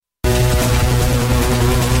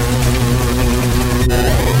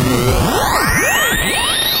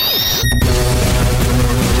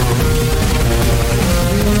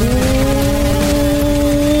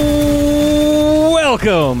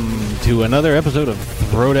to another episode of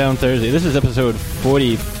Throwdown Thursday. This is episode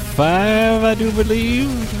 45, I do believe.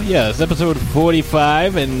 Yes, episode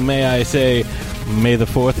 45, and may I say, may the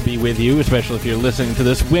 4th be with you, especially if you're listening to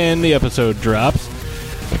this when the episode drops.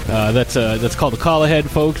 That's called a call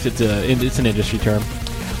ahead, folks. It's an industry term.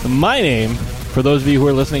 My name, for those of you who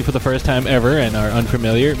are listening for the first time ever and are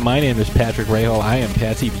unfamiliar, my name is Patrick Rahal. I am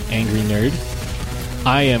Patsy the Angry Nerd.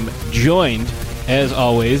 I am joined, as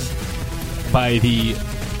always, by the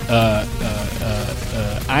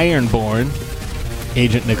Ironborn,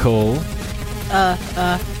 Agent Nicole.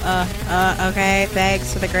 Okay,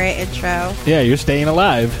 thanks for the great intro. Yeah, you're staying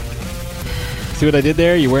alive. See what I did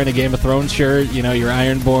there? You're wearing a Game of Thrones shirt. You know, you're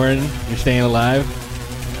Ironborn. You're staying alive.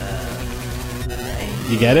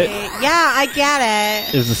 You get it? Yeah, I get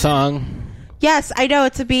it. Is the song? Yes, I know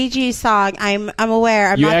it's a Bee Gees song. I'm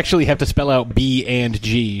aware. You actually have to spell out B and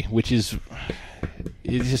G, which is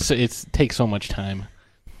it takes so much time.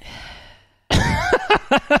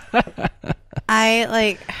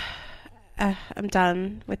 I'm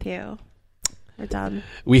done with you. We're done.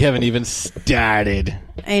 We haven't even started.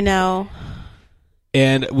 I know.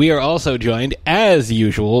 And we are also joined, as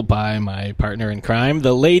usual, by my partner in crime,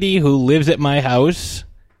 the lady who lives at my house,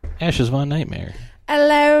 Ashes Von Nightmare.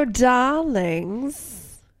 Hello,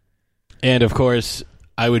 darlings. And, of course,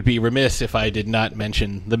 I would be remiss if I did not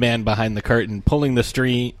mention the man behind the curtain, pulling the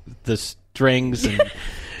strings and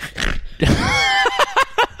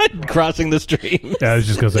crossing the streams. Yeah, I was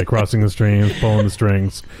just going to say crossing the streams, pulling the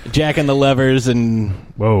strings. Jacking the levers and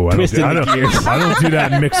twisting the gears. I don't do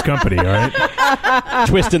that in mixed company, all right?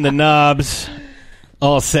 Twisting the knobs,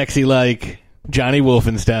 all sexy like Johnny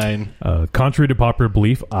Wolfenstein. Contrary to popular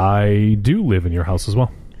belief, I do live in your house as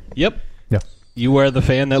well. Yep. Yeah. You are the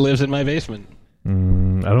fan that lives in my basement. I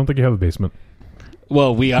don't think you have a basement.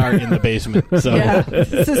 Well, we are in the basement. So. Yeah,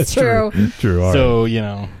 this is true. True. All so, right. you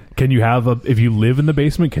know. Can you have if you live in the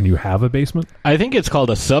basement, can you have a basement? I think it's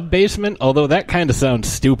called a sub-basement, although that kind of sounds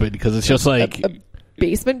stupid because it's just like... A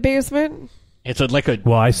basement? It's like a...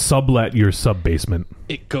 Well, I sublet your sub-basement.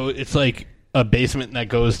 It's like a basement that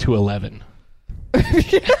goes to 11.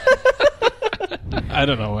 I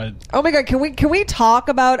don't know what. Oh my god, can we talk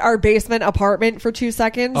about our basement apartment for 2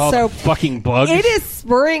 seconds? Oh, so the fucking bugs. It is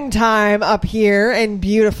springtime up here in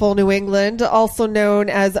beautiful New England, also known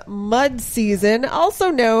as mud season, also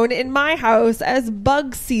known in my house as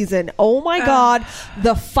bug season. Oh my god,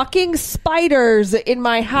 the fucking spiders in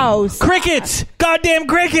my house. Crickets! Goddamn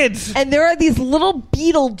crickets! And there are these little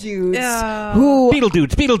beetle dudes who Beetle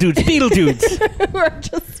dudes. who are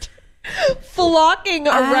just flocking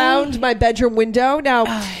around my bedroom window. Now,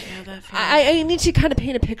 I need to kind of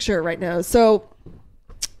paint a picture right now. So,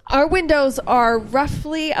 our windows are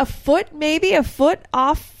roughly a foot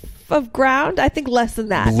off of ground. I think less than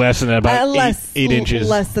that. Less than that, about 8 inches.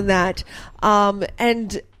 Less than that.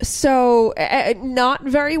 And so, not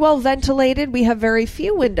very well ventilated. We have very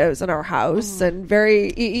few windows in our house, and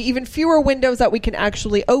even fewer windows that we can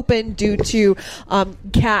actually open due to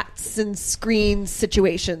cats and screen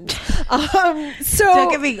situations. So don't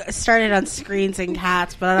get me started on screens and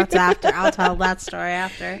cats, but that's after. I'll tell that story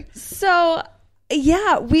after. So.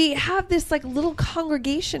 Yeah, we have this like little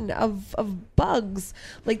congregation of bugs,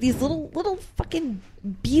 like these little fucking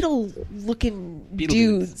beetle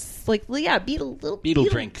dudes. Like beetle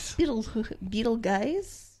drinks. Beetle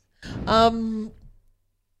guys. Just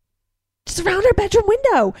around our bedroom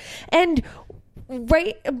window. And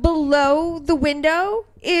right below the window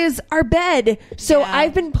is our bed. So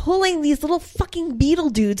I've been pulling these little fucking beetle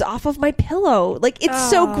dudes off of my pillow. Like,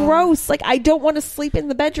 it's so gross. Like, I don't want to sleep in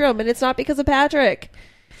the bedroom, and it's not because of Patrick.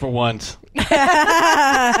 For once.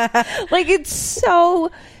 Like, it's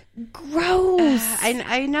so gross.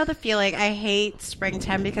 I know the feeling. I hate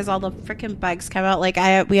springtime because all the freaking bugs come out. Like,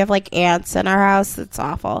 we have like ants in our house. It's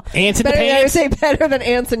awful. Ants in the I pants? say better than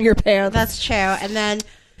ants in your pants. That's true. And then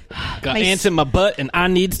got ants in my butt and I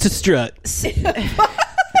needs to strut.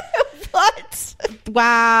 What?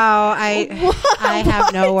 Wow. I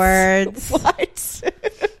have no words. What?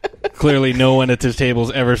 Clearly no one at this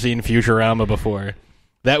table's ever seen Futurama before.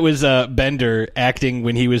 That was Bender acting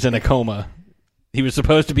when he was in a coma. He was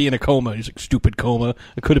supposed to be in a coma. He's like, stupid coma.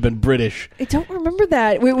 It could have been British. I don't remember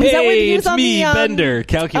that. Wait, was hey, that when he was it's on me, the, Bender,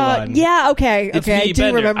 Calculon. Yeah, okay. It's me, I do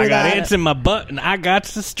Bender. remember that. I got that. ants in my butt and I got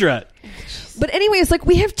to strut. But anyways, like,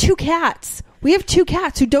 we have 2 cats. We have 2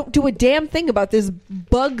 cats who don't do a damn thing about this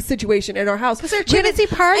bug situation in our house. Because they're too busy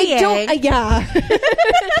partying. Yeah.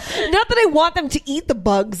 Not that I want them to eat the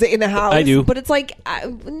bugs in the house. I do. But it's like,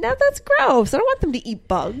 no, that's gross. I don't want them to eat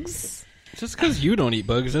bugs. Just because you don't eat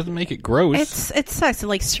bugs doesn't make it gross. It sucks. And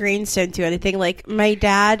like screens don't do anything. Like my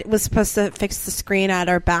dad was supposed to fix the screen at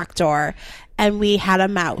our back door, and we had a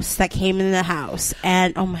mouse that came in the house.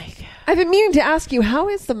 And oh my god, I've been meaning to ask you, how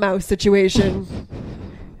is the mouse situation?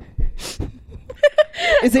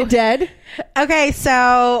 Is it dead? Okay, so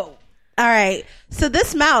all right. So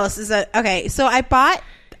this mouse is okay. So I bought.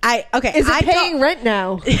 Is it paying rent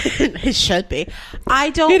now? It should be. I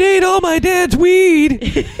don't. It ate all my dad's weed.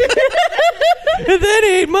 And that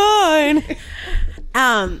ate mine.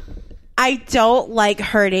 I don't like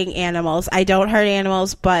hurting animals. I don't hurt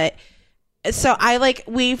animals, but so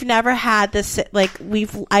we've never had this.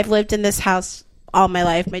 I've lived in this house all my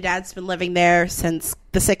life. My dad's been living there since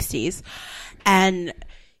the 60s, and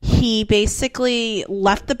he basically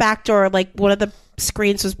left the back door. Like one of the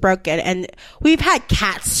screens was broken, and we've had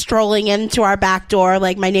cats strolling into our back door.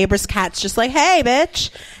 Like my neighbor's cat's just like, "Hey,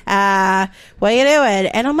 bitch, what are you doing?"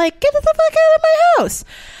 And I'm like, "Get the fuck out of my house."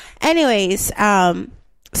 Anyways,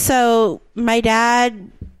 so my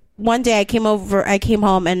dad, one day I came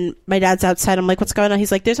home and my dad's outside. I'm like, "What's going on?"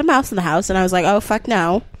 He's like, "There's a mouse in the house." And I was like, "Oh, fuck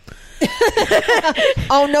no."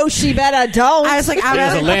 Oh no, she better don't. I was like,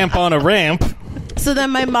 There's a lamp on a ramp. So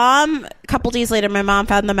then my mom, a couple days later, my mom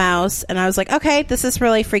found the mouse, and I was like, okay, this is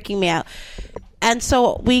really freaking me out. And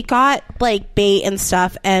so we got like bait and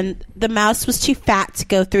stuff, and the mouse was too fat to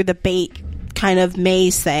go through the bait kind of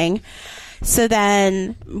maze thing. So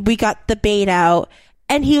then we got the bait out,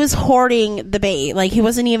 and he was hoarding the bait. Like he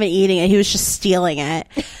wasn't even eating it. He was just stealing it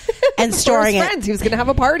and storing it. Friends. He was going to have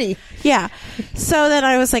a party. Yeah. So then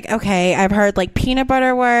I was like, okay, I've heard like peanut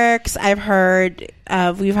butter works. I've heard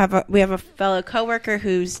we have a fellow coworker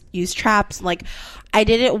who's used traps. Like I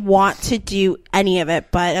didn't want to do any of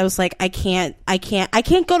it, but I was like, I can't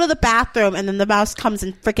go to the bathroom and then the mouse comes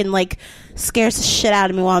and freaking like scares the shit out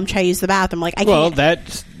of me while I'm trying to use the bathroom. Like I can't. Well,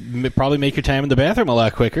 that probably make your time in the bathroom a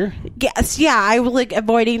lot quicker. Yes, yeah, I was like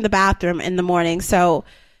avoiding the bathroom in the morning. So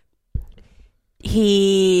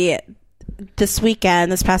this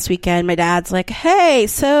past weekend, my dad's like, "Hey,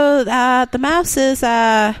 so the mouse is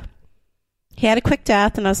he had a quick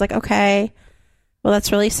death," and I was like, "Okay, well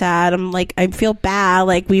that's really sad." I'm like, I feel bad.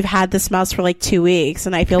 Like we've had this mouse for like 2 weeks,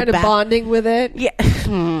 and I feel kind bad. of bonding with it. Yeah, I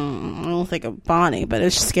don't think of bonding, but it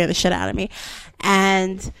just scared the shit out of me.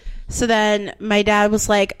 And so then my dad was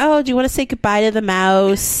like, "Oh, do you want to say goodbye to the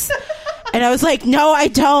mouse?" And I was like, "No, I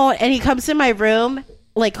don't." And he comes in my room,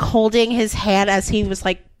 like holding his hand as he was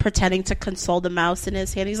like pretending to console the mouse in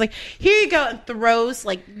his hand. He's like, "Here you go," and throws,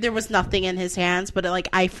 like there was nothing in his hands, but like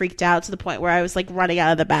I freaked out to the point where I was like running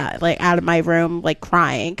out of my room, like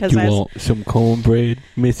crying because I want some cornbread,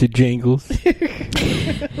 Mr. Jingles?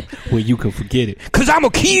 Well, you can forget it, cause I'm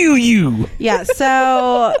gonna kill you. Yeah.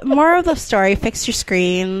 So moral of the story: fix your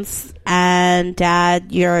screens, and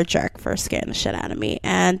Dad, you're a jerk for scaring the shit out of me.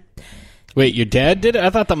 And wait, your dad did it? I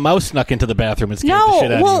thought the mouse snuck into the bathroom and scared the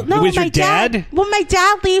shit out of you. It was your dad? Well, my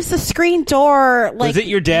dad leaves the screen door. Like, was it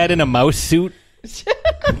your dad in a mouse suit?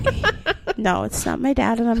 No, it's not my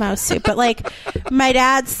dad in a mouse suit. But like, my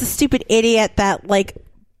dad's the stupid idiot that like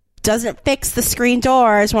doesn't fix the screen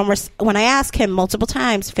doors when I ask him multiple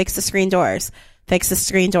times, fix the screen doors. Fix the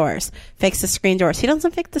screen doors. Fix the screen doors. He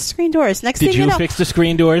doesn't fix the screen doors. Next thing you know, did you fix the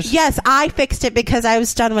screen doors? Yes, I fixed it because I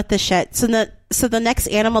was done with this shit. So the next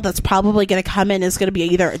animal that's probably going to come in is going to be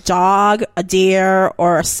either a dog, a deer,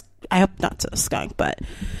 or I hope not a skunk, but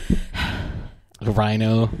a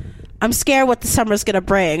rhino. I'm scared what the summer's going to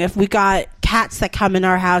bring. If we got cats that come in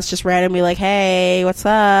our house just randomly like, "Hey, what's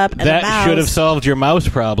up?" And that should have solved your mouse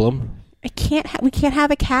problem. We can't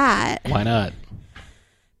have a cat. Why not?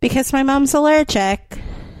 Because my mom's allergic.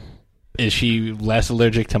 Is she less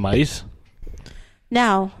allergic to mice?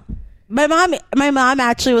 No. My mom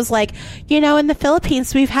actually was like, in the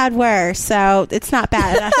Philippines we've had worse, so it's not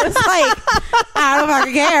bad. And I was like, I don't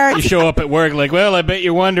fucking care. You show up at work like, well, I bet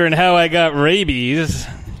you're wondering how I got rabies.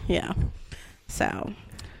 Yeah. So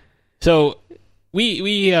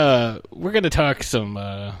we're gonna talk some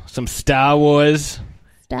Star Wars.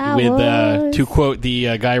 To quote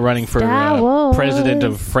the guy running for president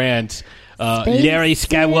of France, Larry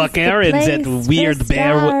Skywalker, and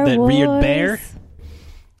that weird bear.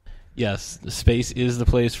 Yes, space is the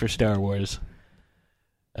place for Star Wars.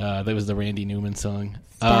 That was the Randy Newman song.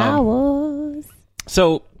 Star Wars.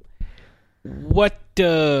 So, what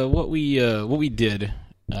we did?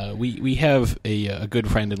 We have a good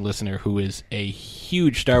friend and listener who is a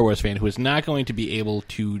huge Star Wars fan who is not going to be able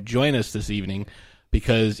to join us this evening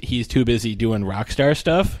because he's too busy doing Rockstar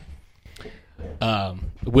stuff. By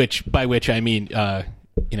which I mean,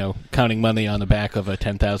 counting money on the back of a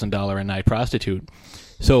 $10,000 a night prostitute.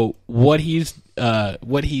 So what he's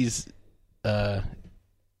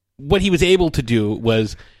what he was able to do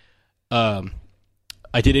was, I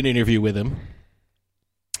did an interview with him,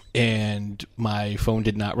 and my phone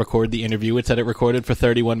did not record the interview. It said it recorded for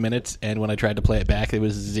 31 minutes, and when I tried to play it back, it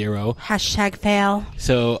was 0. Hashtag fail.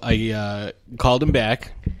 So I called him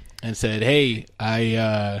back and said, hey,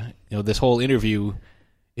 this whole interview,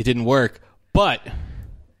 it didn't work, but,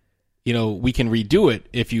 we can redo it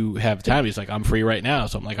if you have time. He's like, I'm free right now.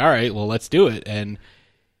 So I'm like, all right, well, let's do it. And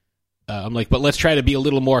I'm like, but let's try to be a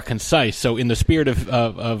little more concise. So in the spirit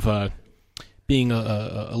of being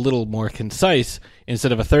a little more concise,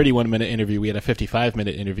 instead of a 31-minute interview, we had a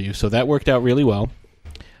 55-minute interview. So that worked out really well.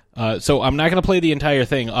 So I'm not going to play the entire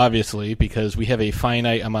thing, obviously, because we have a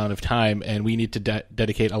finite amount of time, and we need to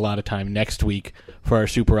dedicate a lot of time next week for our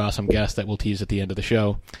super awesome guest that we'll tease at the end of the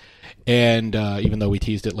show. And even though we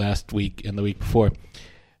teased it last week and the week before,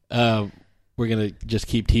 we're going to just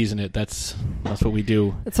keep teasing it. That's what we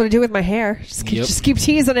do. That's what I do with my hair. Just keep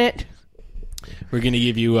teasing it. We're going to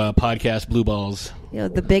give you podcast blue balls.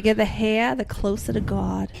 The bigger the hair, the closer to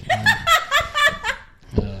God.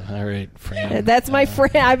 All right, Fran. That's my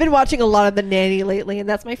Fran. I've been watching a lot of The Nanny lately, and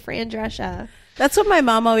that's my Fran Drescher. That's what my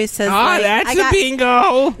mom always says. That's a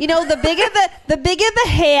bingo. The bigger the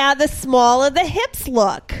hair, the smaller the hips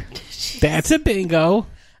look. That's a bingo.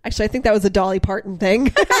 Actually, I think that was a Dolly Parton thing.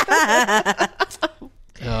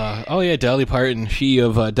 Dolly Parton, she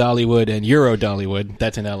of Dollywood and Euro Dollywood.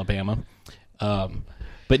 That's in Alabama.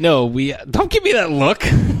 But no, don't give me that look.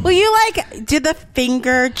 Well, you do the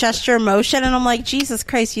finger gesture motion, and I'm like, Jesus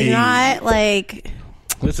Christ, you're not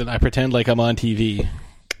Listen, I pretend like I'm on TV.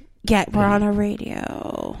 Yeah, we're on a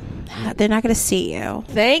radio. They're not going to see you.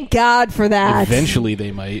 Thank God for that. Eventually,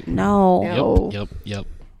 they might. No. Yep.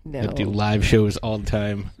 No. We do live shows all the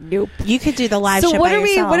time. Nope. You could do the live show by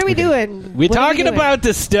yourself. What are we doing? We're talking about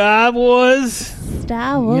the Star Wars.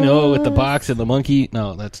 Star Wars. With the box and the monkey.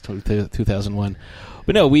 No, that's 2001.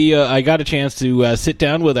 But no, I got a chance to sit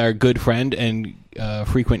down with our good friend and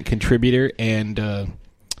frequent contributor and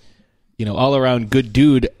all around good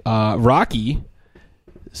dude, Rocky.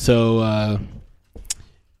 So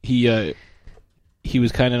he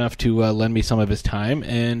was kind enough to lend me some of his time,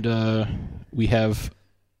 and we have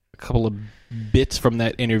a couple of bits from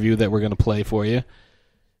that interview that we're going to play for you.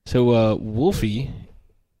 So Wolfie,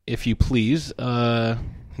 if you please, can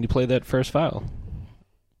you play that first file?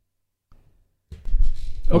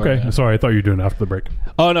 Okay, sorry, I thought you were doing it after the break.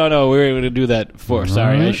 Oh, no, we were able to do that before.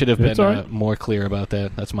 Sorry, right. I should have been right. more clear about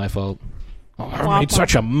that. That's my fault. I made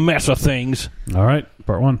such a mess of things. All right,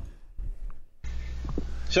 part 1.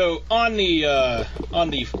 So on the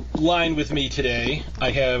line with me today,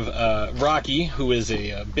 I have Rocky, who is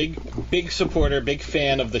a big supporter, big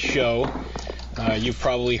fan of the show. You've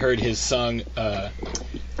probably heard his song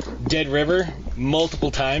Dead River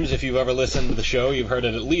multiple times. If you've ever listened to the show, you've heard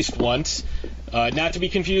it at least once. Not to be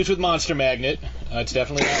confused with Monster Magnet. It's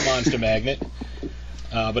definitely not Monster Magnet.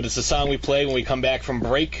 But it's the song we play when we come back from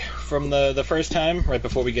break from the first time, right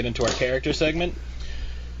before we get into our character segment.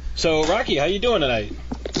 So, Rocky, how you doing tonight?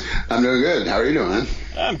 I'm doing good. How are you doing, man?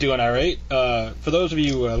 I'm doing all right. For those of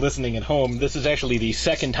you listening at home, this is actually the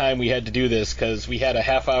second time we had to do this because we had a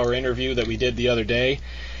half-hour interview that we did the other day.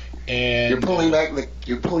 And you're pulling back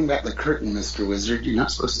the curtain, Mr. Wizard. You're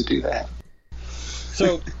not supposed to do that.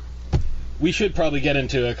 So we should probably get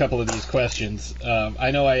into a couple of these questions.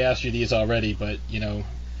 I know I asked you these already, but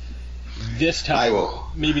this time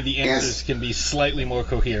maybe the answers can be slightly more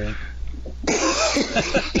coherent.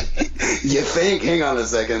 You think? Hang on a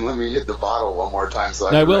second. Let me hit the bottle one more time. So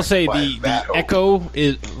I will say the echo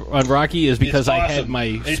on Rocky is because I had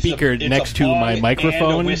my speaker next to my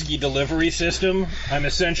microphone. And a whiskey delivery system. I'm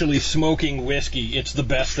essentially smoking whiskey. It's the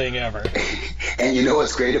best thing ever. And you know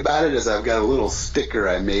what's great about it is I've got a little sticker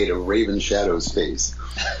I made of Raven Shadow's face,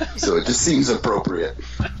 so it just seems appropriate.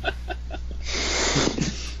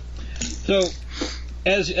 So,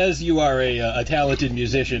 as you are a talented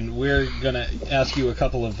musician, we're going to ask you a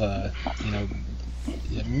couple of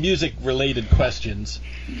music-related questions.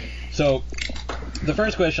 So, the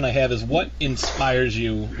first question I have is, what inspires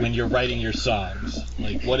you when you're writing your songs?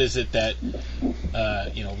 Like, what is it that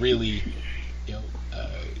really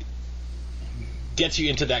gets you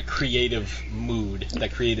into that creative mood,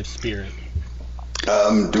 that creative spirit?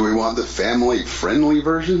 Do we want the family-friendly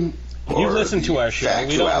version? You listen to our show.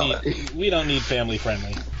 We don't need family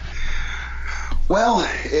friendly. Well,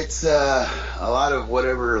 it's a lot of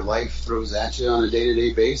whatever life throws at you on a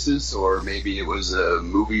day-to-day basis, or maybe it was a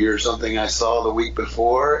movie or something I saw the week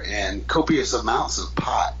before, and copious amounts of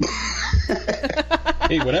pot.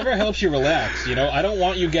 Hey, whatever helps you relax. I don't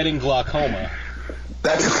want you getting glaucoma.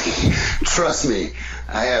 Trust me,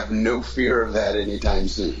 I have no fear of that anytime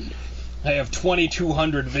soon. I have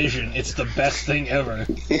 2200 vision. It's the best thing ever.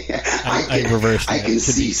 I reversed that. I can to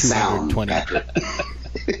see be sound, 220.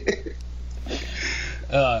 Patrick.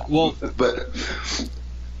 Well, But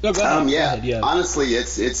no, go ahead. yeah, Go ahead, yeah. honestly,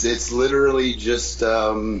 it's literally just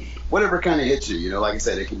whatever kind of hits you. You know, like I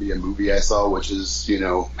said, it can be a movie I saw, which is, you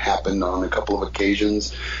know, happened on a couple of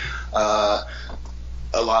occasions. A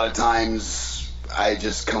lot of times I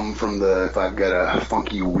just come from if I've got a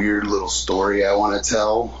funky, weird little story I want to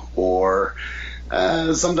tell, or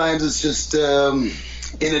sometimes it's just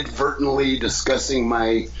inadvertently discussing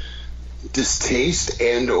my distaste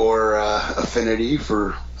and or affinity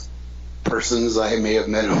for persons I may have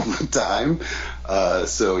met over time.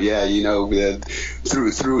 So yeah, you know,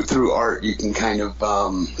 through art, you can kind of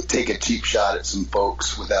take a cheap shot at some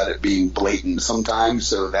folks without it being blatant sometimes.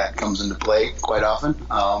 So that comes into play quite often.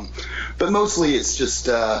 But mostly it's just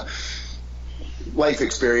life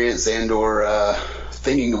experience and or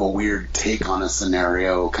thinking of a weird take on a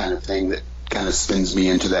scenario kind of thing that kind of spins me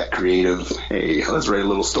into that creative, hey, let's write a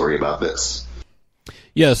little story about this.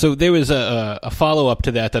 Yeah, so there was a follow-up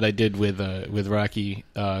to that I did with Rocky,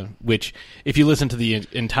 which, if you listen to the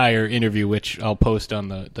entire interview, which I'll post on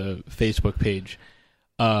the Facebook page,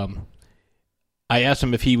 I asked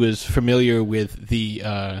him if he was familiar with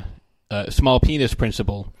the small penis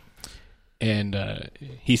principle, and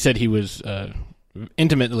he said he was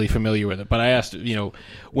intimately familiar with it. But I asked, you know,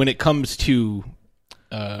 when it comes to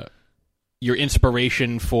your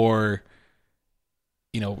inspiration for,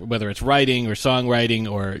 you know, whether it's writing or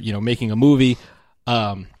songwriting or, you know, making a movie,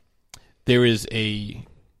 there is a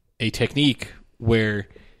technique where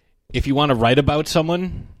if you want to write about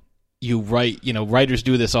someone, you write, you know, writers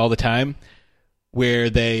do this all the time, where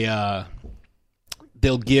they'll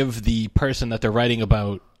give the person that they're writing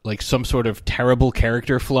about like some sort of terrible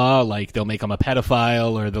character flaw, like they'll make them a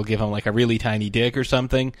pedophile or they'll give them like a really tiny dick or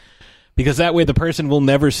something. Because that way the person will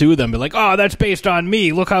never sue them. Be like, oh, that's based on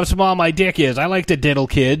me. Look how small my dick is. I like to diddle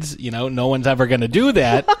kids. You know, no one's ever going to do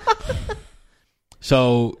that.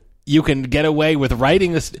 So you can get away with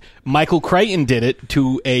writing this. Michael Crichton did it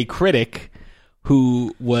to a critic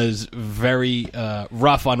who was very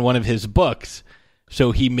rough on one of his books.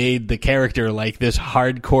 So he made the character like this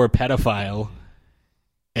hardcore pedophile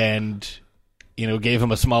and, you know, gave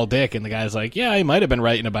him a small dick, and the guy's like, yeah, he might have been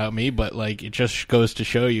writing about me, but, like, it just goes to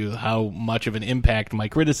show you how much of an impact my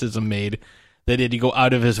criticism made that he'd go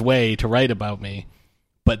out of his way to write about me.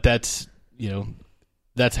 But that's, you know,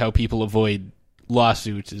 that's how people avoid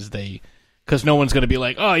lawsuits, is because no one's going to be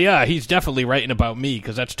like, oh, yeah, he's definitely writing about me,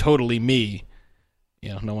 because that's totally me.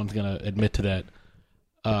 You know, no one's going to admit to that.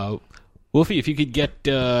 Wolfie, if you could get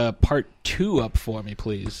part 2 up for me,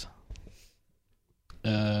 please.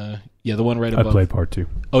 Yeah, the one right above. I played part 2.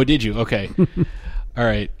 Oh, did you? Okay. All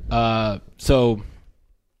right. So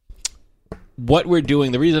what we're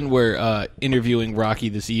doing, the reason we're interviewing Rocky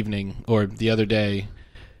this evening, or the other day,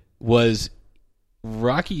 was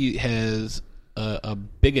Rocky has a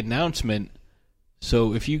big announcement.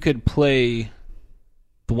 So if you could play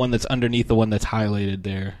the one that's underneath the one that's highlighted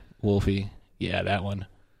there, Wolfie. Yeah, that one.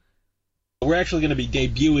 We're actually going to be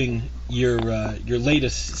debuting your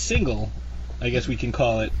latest single, I guess we can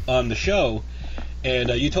call it, on the show. And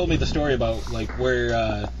you told me the story about like where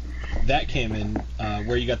that came in,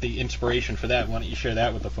 where you got the inspiration for that. Why don't you share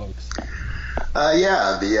that with the folks?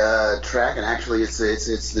 Yeah, the track, and actually it's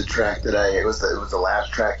the track that it was the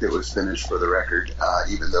last track that was finished for the record,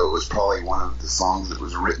 even though it was probably one of the songs that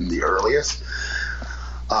was written the earliest.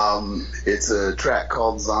 It's a track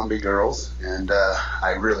called Zombie Girls, and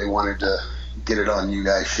I really wanted to get it on you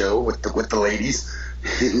guys' show with the ladies.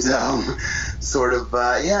 And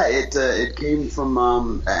it came from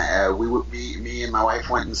me and my wife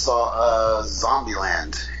went and saw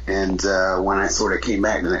Zombieland, and when I sort of came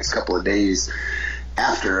back the next couple of days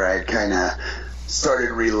after, I had kind of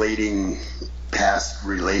started relating past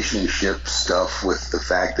relationship stuff with the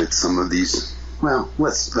fact that some of these, well,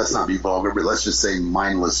 let's not be vulgar, but let's just say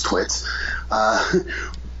mindless twits,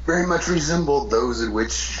 very much resembled those in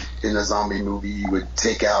which in a zombie movie you would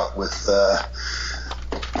take out with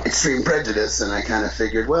Extreme Prejudice, and I kind of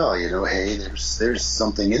figured, well, you know, hey, there's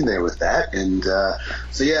something in there with that, and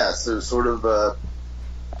so sort of a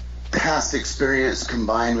past experience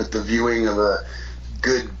combined with the viewing of a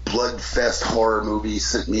good bloodfest horror movie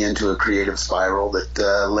sent me into a creative spiral that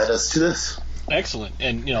led us to this. Excellent.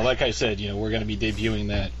 And, you know, like I said, you know, we're going to be debuting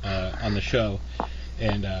that on the show.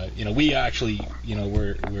 And, you know, we actually, you know,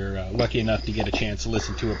 we're lucky enough to get a chance to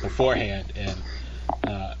listen to it beforehand. And,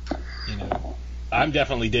 you know, I'm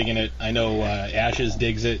definitely digging it. I know Ashes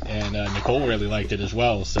digs it, and Nicole really liked it as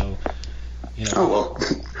well. So, You know? Oh, well,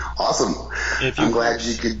 awesome. I'm glad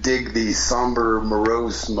you could dig the somber,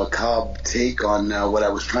 morose, macabre take on what I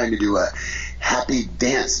was trying to do, a happy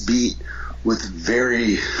dance beat with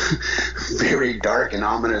very, very dark and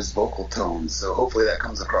ominous vocal tones. So hopefully that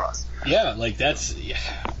comes across. Yeah, like that's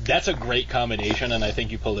a great combination, and I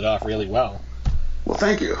think you pulled it off really well. Well,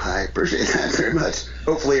 thank you. I appreciate that very much.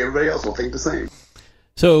 Hopefully everybody else will think the same.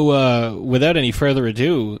 So, without any further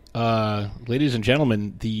ado, ladies and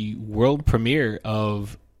gentlemen, the world premiere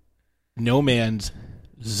of No Man's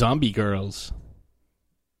Zombie Girls.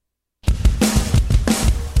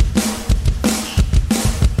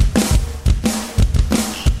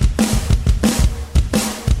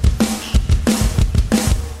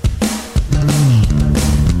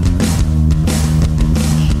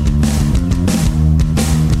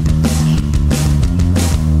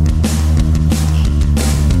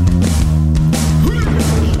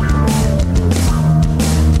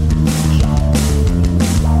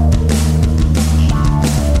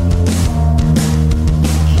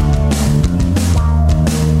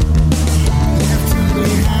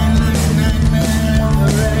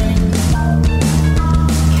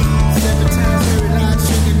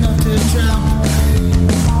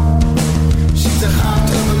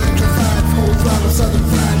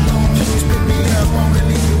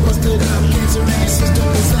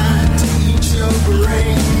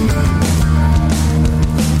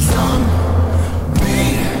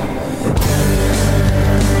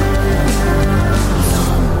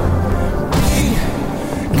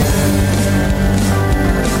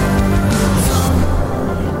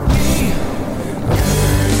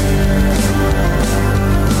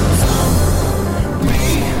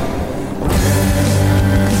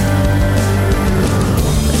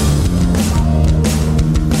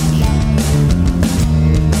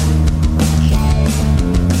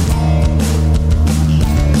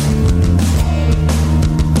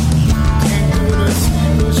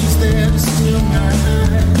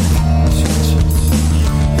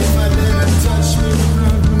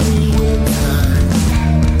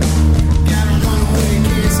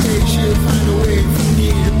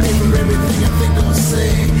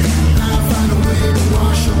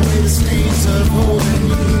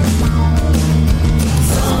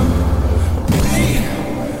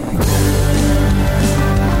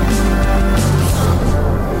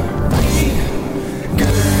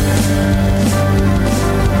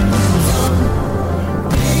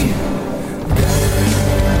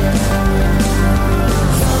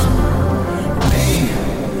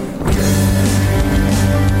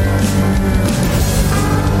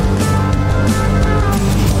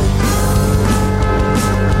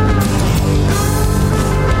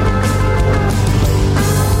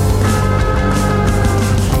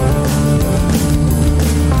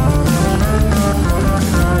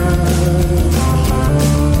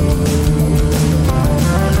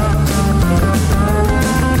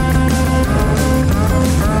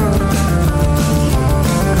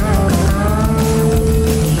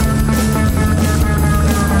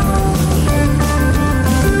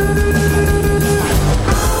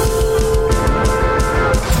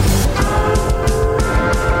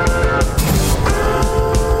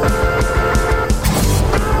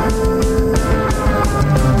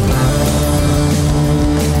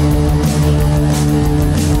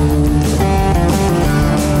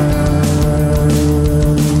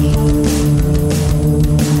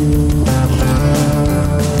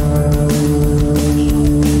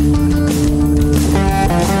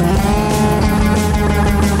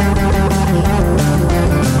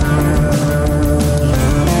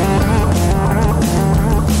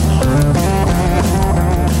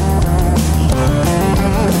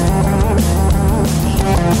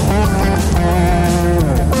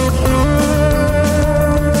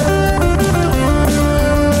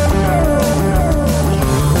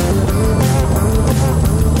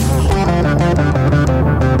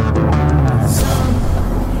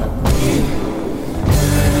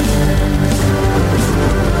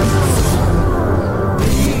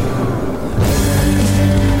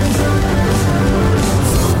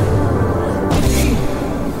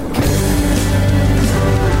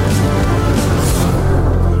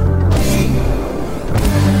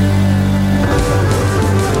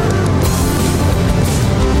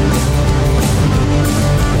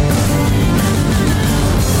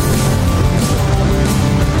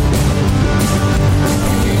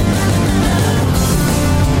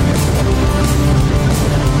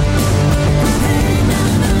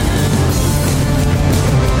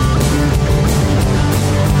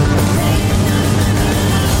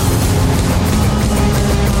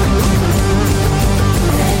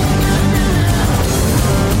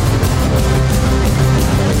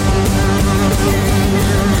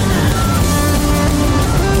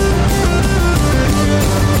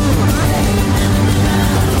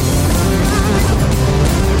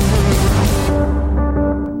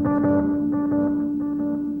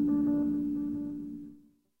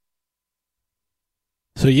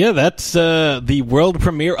 So yeah, that's the world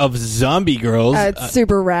premiere of Zombie Girls. It's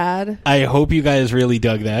super rad. I hope you guys really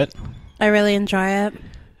dug that. I really enjoy it.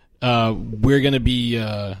 We're going to be,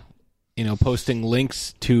 posting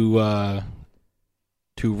links to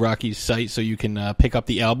Rocky's site so you can pick up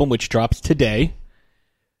the album, which drops today,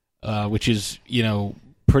 which is,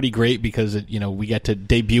 pretty great because, we get to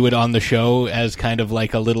debut it on the show as kind of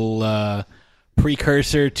like a little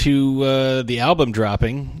precursor to the album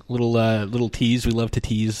dropping. Little tease. We love to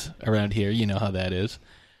tease around here. You know how that is.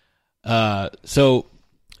 So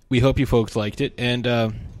we hope you folks liked it. And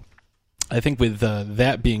I think with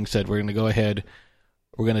that being said, we're going to go ahead.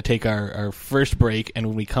 We're going to take our first break. And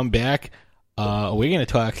when we come back, we're going to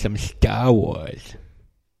talk some Star Wars.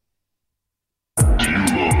 Do you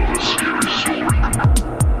love a scary story?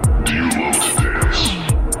 Do you love to dance?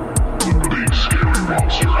 The Big Scary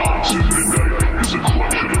Monster Haunts at Midnight is a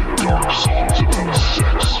collection of dark songs about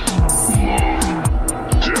sex, love,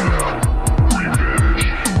 death, revenge,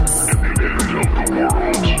 and the end of the world.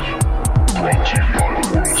 Brought to you by the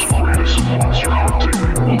world's greatest monster hunting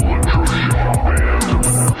electro-genre band, The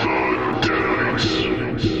Deadites.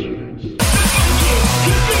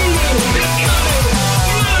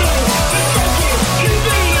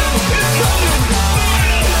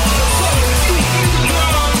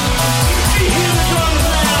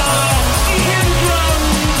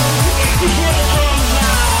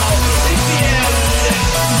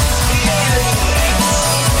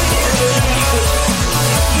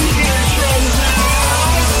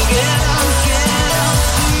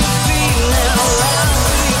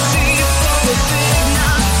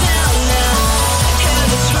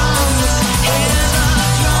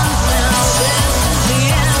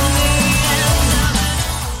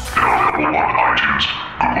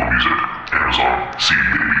 Amazon, CD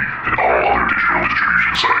Baby, and all other digital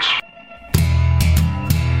distribution sites.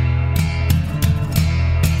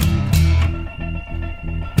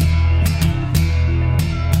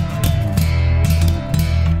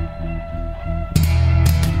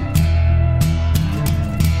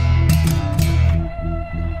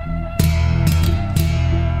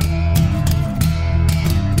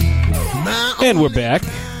 And we're back.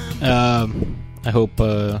 I hope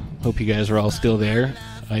you guys are all still there.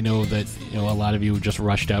 I know that a lot of you just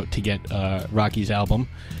rushed out to get Rocky's album,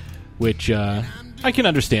 which I can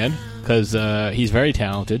understand because he's very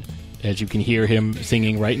talented, as you can hear him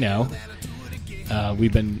singing right now.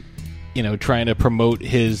 We've been, trying to promote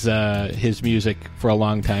his music for a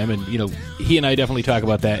long time, and he and I definitely talk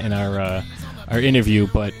about that in our interview.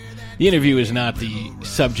 But the interview is not the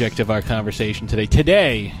subject of our conversation today.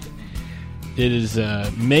 Today, it is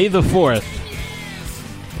May the 4th,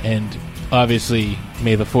 and obviously,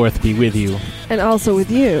 May the 4th be with you. And also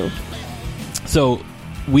with you. So,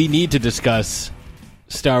 we need to discuss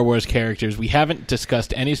Star Wars characters. We haven't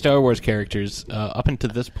discussed any Star Wars characters up until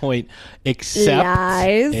this point, except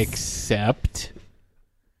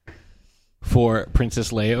for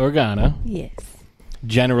Princess Leia Organa. Yes.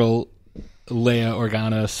 General Leia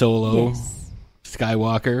Organa Solo. Yes.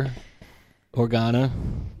 Skywalker Organa.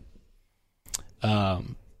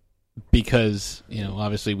 Because,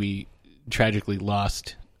 obviously we tragically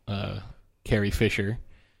lost Carrie Fisher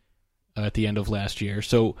at the end of last year.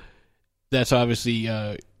 So that's obviously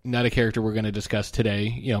not a character we're going to discuss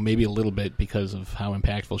today. Maybe a little bit because of how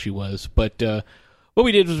impactful she was. But what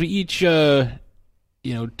we did was we each,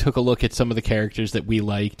 took a look at some of the characters that we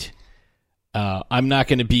liked. I'm not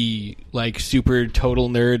going to be like super total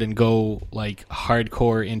nerd and go like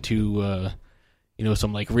hardcore into,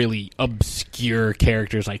 some like really obscure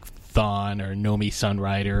characters like Thawne or Nomi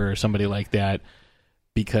Sunrider or somebody like that,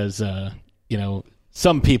 because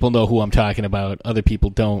some people know who I'm talking about, other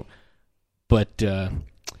people don't. But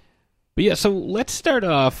yeah, so let's start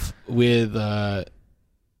off with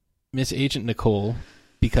Miss Agent Nicole,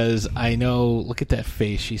 because I know, look at that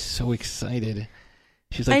face, she's so excited.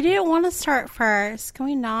 She's like, I didn't want to start first. Can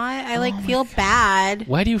we not? I feel bad.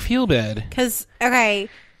 Why do you feel bad? Because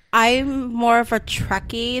I'm more of a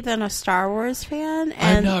Trekkie than a Star Wars fan.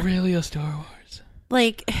 And I'm not really a Star Wars.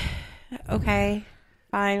 Okay,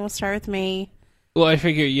 fine, we'll start with me. Well, I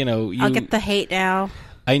figure, I'll get the hate now.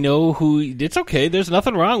 I know who. It's okay. There's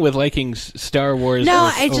nothing wrong with liking Star Wars.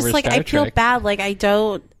 No, I just I feel bad. I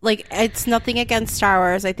don't it's nothing against Star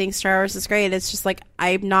Wars. I think Star Wars is great. It's just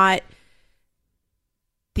I'm not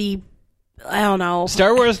the I don't know.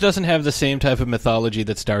 Star Wars doesn't have the same type of mythology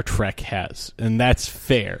that Star Trek has, and that's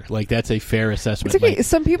fair. Like, that's a fair assessment. It's okay. Like,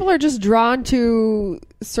 Some people are just drawn to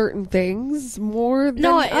certain things more than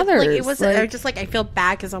others. It was just like I feel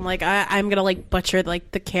bad because I'm like I'm gonna like butcher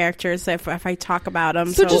like the characters if I talk about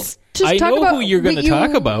them. So just I talk know about who you're going to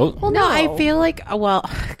talk about. Well, No, I feel like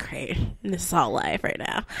great. This is all live right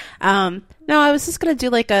now. No, I was just gonna do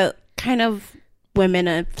like a kind of women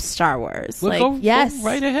of Star Wars. Well, like go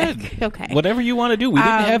right ahead. Okay. Whatever you want to do. We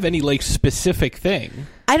didn't have any like specific thing.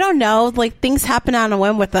 I don't know. Like things happen on a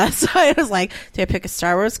whim with us. So I was like, do I pick a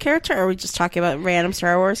Star Wars character, or are we just talking about random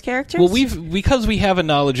Star Wars characters? Well, because we have a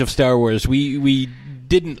knowledge of Star Wars, we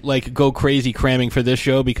didn't like go crazy cramming for this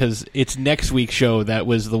show because it's next week's show that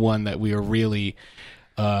was the one that we were really,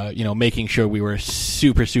 making sure we were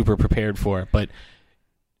super prepared for. But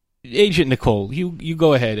Agent Nicole, you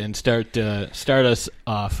go ahead and start us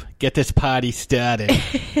off. Get this party started.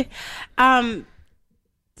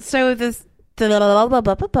 So this.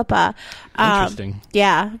 Interesting.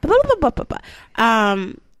 Yeah.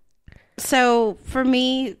 So for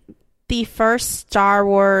me, the first Star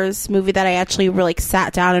Wars movie that I actually really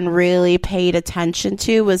sat down and really paid attention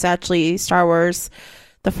to was actually Star Wars: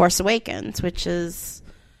 The Force Awakens, which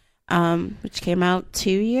came out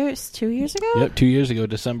 2 years ago. Yep, 2 years ago,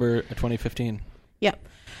 December 2015. Yep.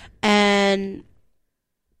 And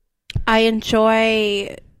I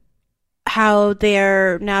enjoy how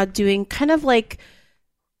they're now doing kind of like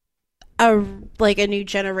a new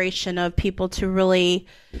generation of people to really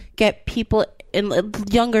get people in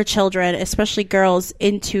younger children, especially girls,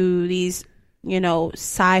 into these,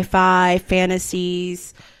 sci-fi,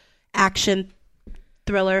 fantasies, action,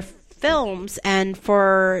 thriller films. And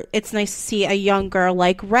it's nice to see a young girl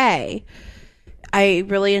like Rey. I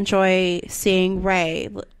really enjoy seeing Rey.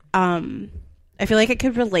 I feel like I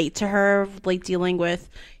could relate to her, like dealing with,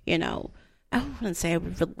 I wouldn't say I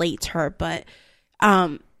would relate to her, but,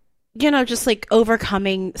 just like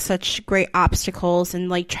overcoming such great obstacles and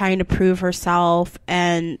like trying to prove herself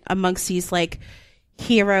and amongst these like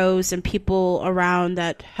heroes and people around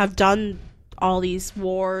that have done all these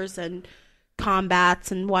wars and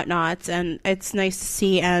combats and whatnots. And it's nice to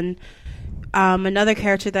see. And another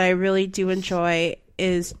character that I really do enjoy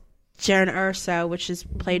is Jyn Erso, which is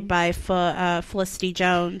played by Felicity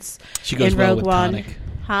Jones. She goes in well Rogue with One. tonic.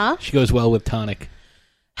 Huh? She goes well with tonic.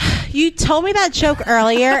 You told me that joke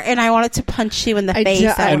earlier, and I wanted to punch you in the face.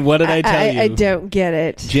 And what did I tell you? I don't get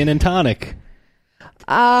it. Gin and tonic.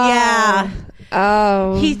 Yeah.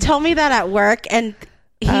 Oh. He told me that at work, and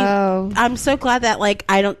I'm so glad that like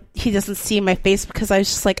he doesn't see my face because I was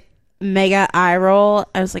just like mega eye roll.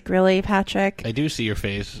 I was like, really, Patrick? I do see your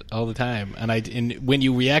face all the time, and when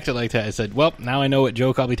you reacted like that, I said, well, now I know what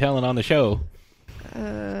joke I'll be telling on the show.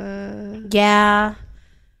 Yeah.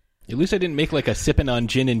 At least I didn't make like a sipping on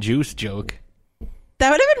gin and juice joke. That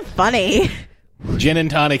would have been funny. Gin and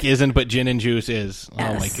tonic isn't, but gin and juice is.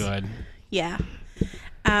 Yes. Oh my god. Yeah.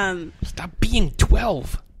 Stop being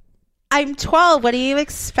 12. I'm 12. What do you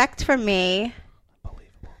expect from me?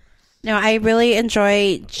 No, I really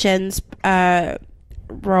enjoy Jin's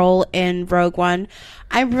role in Rogue One.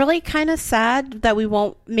 I'm really kind of sad that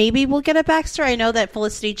maybe we'll get a backstory. I know that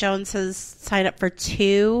Felicity Jones has signed up for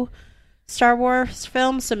 2 Star Wars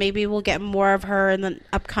films, so maybe we'll get more of her in the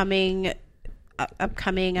upcoming Like the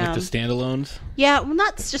standalones? Yeah, well,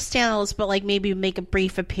 not just standalones, but like maybe make a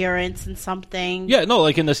brief appearance in something. Yeah, no,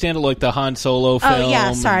 like in the standalone, like the Han Solo film. Oh,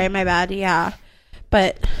 yeah, sorry, my bad, yeah.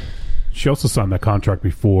 But She also signed that contract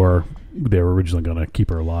before they were originally going to keep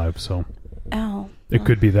her alive, so it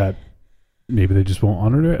could be that maybe they just won't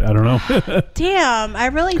honor it. I don't know. Damn, I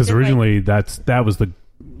really because did originally they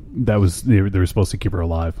were supposed to keep her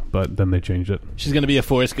alive, but then they changed it. She's going to be a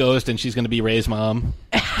Force ghost, and she's going to be Rey's mom.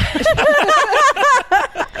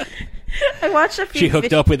 I watched a few. She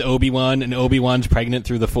hooked up with Obi-Wan, and Obi-Wan's pregnant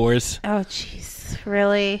through the Force. Oh, jeez,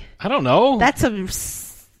 really? I don't know. That's a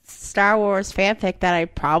Star Wars fanfic that I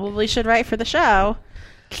probably should write for the show.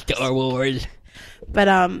 Star Wars. But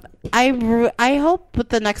I hope with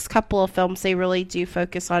the next couple of films they really do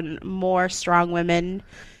focus on more strong women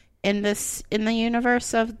in the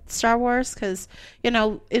universe of Star Wars, because in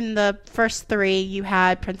the first 3 you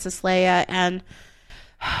had Princess Leia and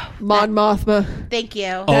Mon Mothma. Thank you.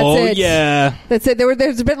 That's it. Yeah. That's it.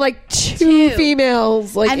 There's been like 2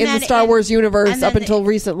 females And in then the Star Wars universe up then- until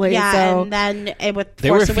recently. Yeah, so. and then with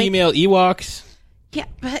There were Force Awakens- female Ewoks. Yeah,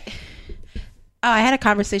 but I had a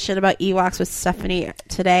conversation about Ewoks with Stephanie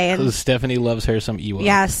today, and Because Stephanie loves her some Ewoks.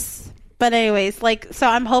 yes. But anyways, so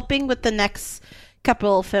I'm hoping with the next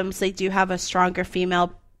couple of films they do have a stronger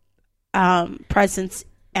female presence,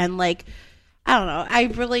 and I don't know. I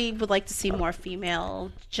really would like to see more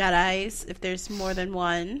female Jedis if there's more than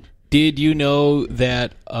one. Did you know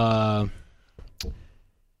that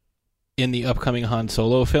in the upcoming Han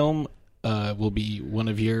Solo film will be one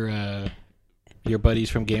of your buddies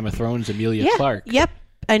from Game of Thrones, Emilia Clarke? Yep.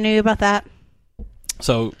 I knew about that.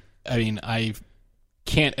 So, I mean, I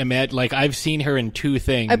can't imagine. Like, I've seen her in two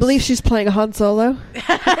things. I believe she's playing Han Solo.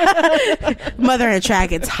 Mother of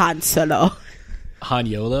Dragons, Han Solo. Han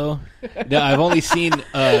Yolo? No, I've only seen...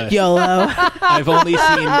 YOLO. I've only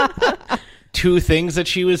seen two things that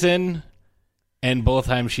she was in, and both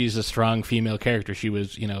times she's a strong female character. She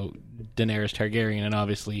was, Daenerys Targaryen, and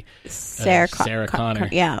obviously Sarah Connor.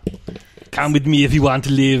 Yeah. Come with me if you want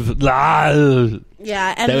to live.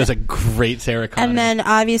 Yeah, and that was a great Sarah Connor. And then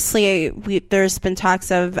obviously there's been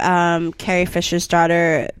talks of Carrie Fisher's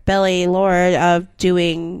daughter, Belly Lord, of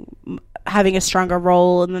having a stronger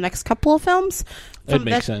role in the next couple of films. That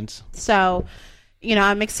makes sense. So,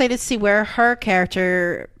 I'm excited to see where her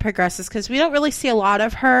character progresses because we don't really see a lot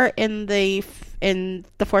of her in the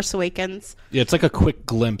Force Awakens. Yeah, it's like a quick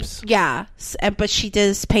glimpse. Yeah, but she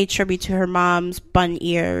does pay tribute to her mom's bun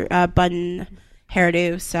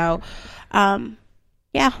hairdo. So,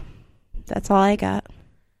 yeah, that's all I got.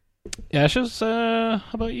 Ashes, how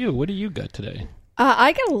about you? What do you got today?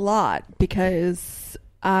 I got a lot because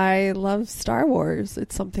I love Star Wars.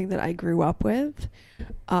 It's something that I grew up with.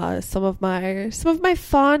 Some of my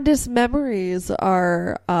fondest memories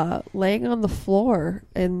are laying on the floor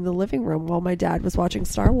in the living room while my dad was watching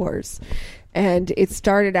Star Wars. And it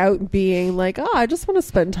started out being like, I just want to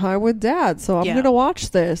spend time with Dad, so I'm going to watch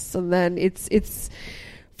this. And then it's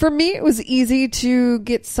for me, it was easy to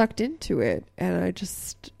get sucked into it. And I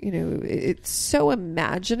just, it's so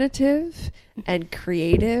imaginative and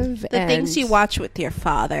creative. The things you watch with your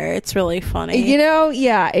father, it's really funny.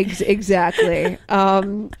 Yeah, exactly.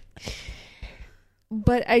 But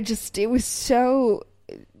it was so,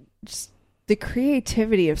 just the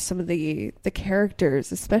creativity of some of the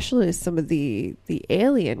characters, especially some of the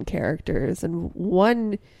alien characters, and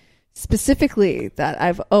one specifically that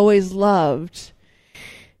I've always loved.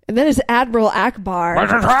 And that is Admiral Akbar.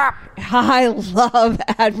 I love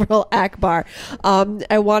Admiral Akbar.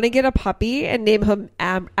 I want to get a puppy and name him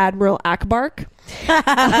Admiral Akbark.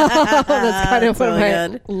 That's kind of one of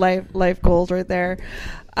my life goals right there.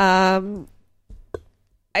 I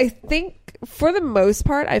think for the most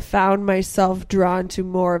part, I found myself drawn to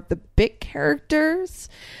more of the big characters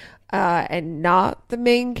and not the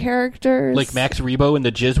main characters. Like Max Rebo and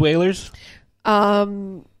the Jizz Whalers?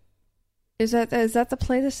 Is that the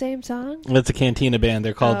Play the Same song? That's a Cantina band.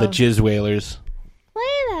 They're called the Jizz Whalers. Play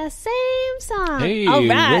the same song. Hey, all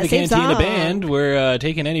right, we're the Cantina band. We're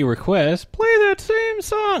taking any requests. Play that same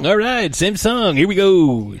song. All right, same song. Here we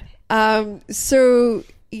go. So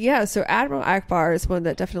Admiral Akbar is one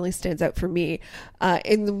that definitely stands out for me.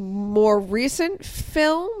 In the more recent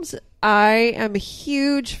films, I am a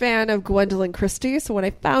huge fan of Gwendolyn Christie. So when I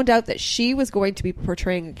found out that she was going to be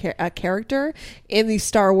portraying a character in the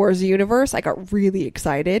Star Wars universe, I got really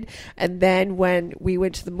excited. And then when we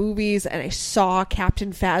went to the movies and I saw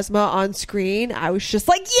Captain Phasma on screen, I was just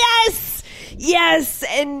like, yes.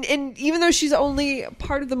 And even though she's only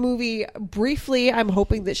part of the movie briefly, I'm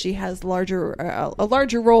hoping that she has a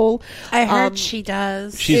larger role. I heard she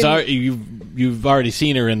does. You've already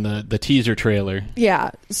seen her in the teaser trailer. Yeah.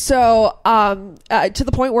 So to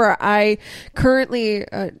the point where I currently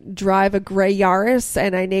drive a gray Yaris,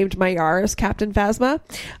 and I named my Yaris Captain Phasma.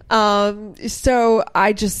 So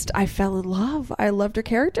I fell in love. I loved her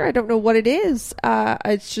character. I don't know what it is.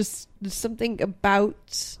 It's just something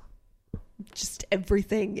about just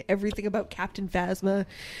everything about Captain Phasma.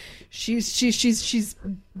 She's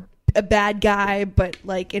a bad guy, but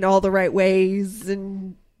like in all the right ways,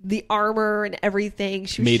 and the armor and everything.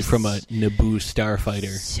 She was made from a Naboo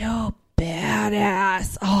starfighter. So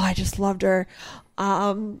badass. Oh, I just loved her.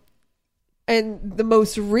 And the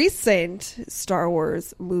most recent Star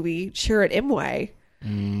Wars movie, Chirrut Imwe,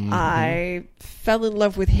 I fell in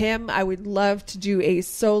love with him. I would love to do a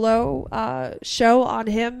solo show on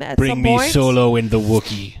him at some point. Bring me Solo and the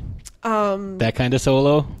Wookiee. That kind of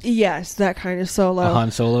Solo? Yes, that kind of Solo. A Han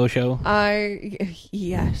Solo show?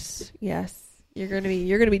 Yes. You're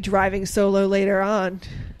gonna be driving Solo later on.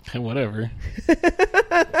 Whatever.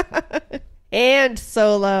 And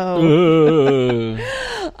Solo.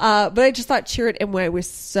 But I just thought Chirrut Imwe was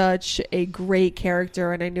such a great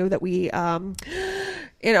character, and I know that we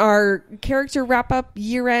in our character wrap-up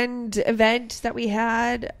year-end event that we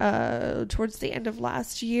had towards the end of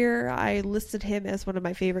last year, I listed him as one of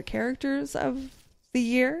my favorite characters of the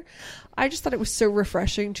year. I just thought it was so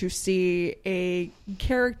refreshing to see a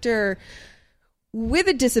character with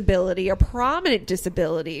a disability, a prominent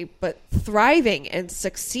disability, but thriving and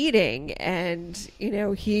succeeding. And,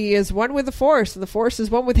 he is one with the Force, and the Force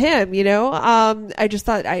is one with him, I just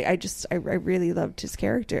thought, I really loved his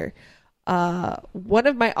character. One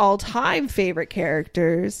of my all-time favorite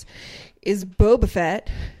characters is Boba Fett,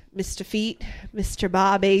 Mr. Feet, Mr.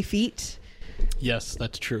 Bob A. Feet. Yes,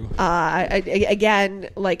 that's true. Again,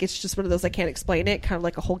 like, it's just one of those, I can't explain it, kind of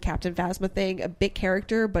like a whole Captain Phasma thing, a big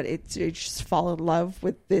character, but it's just fall in love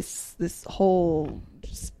with this whole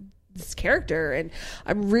this character. And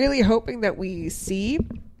I'm really hoping that we see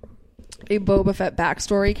a Boba Fett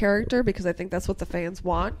backstory character, because I think that's what the fans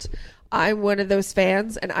want. I'm one of those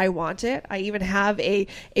fans, and I want it. I even have a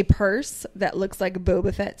purse that looks like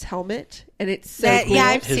Boba Fett's helmet, and it's so cool. Yeah,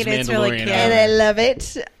 I've His seen it. It's really Mandalorian cute. And I love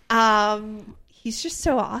it. He's just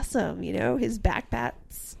so awesome, his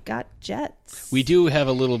backpats got jets. We do have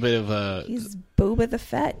a little bit of a... He's Boba the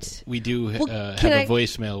Fett. We do have can a I-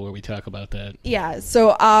 voicemail where we talk about that. Yeah,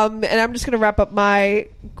 so and I'm just going to wrap up my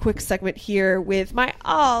quick segment here with my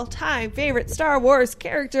all-time favorite Star Wars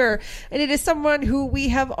character, and it is someone who we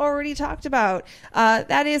have already talked about.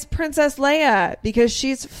 That is Princess Leia, because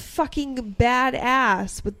she's fucking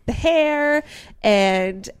badass with the hair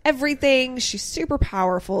and everything. She's super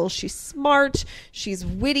powerful. She's smart. She's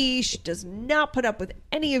witty. She does not put up with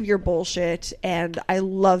any of your bullshit, and I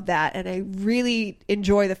love that. And I really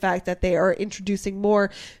enjoy the fact that they are introducing more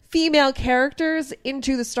female characters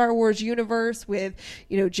into the Star Wars universe with,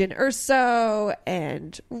 Jyn Erso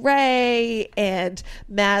and Rey and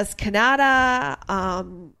Maz Kanata.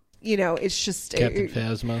 It's just Captain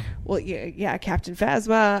Phasma. Well, yeah, Captain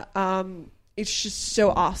Phasma. It's just so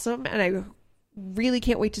awesome, and I really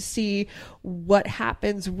can't wait to see what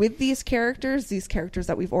happens with these characters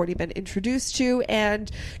that we've already been introduced to, and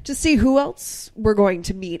to see who else we're going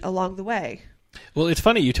to meet along the way. Well, it's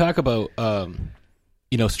funny. You talk about,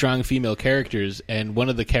 strong female characters, and one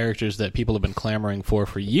of the characters that people have been clamoring for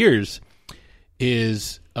years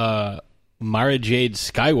is Mara Jade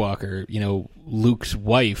Skywalker, Luke's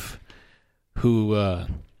wife, who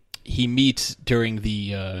he meets during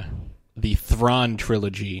the Thrawn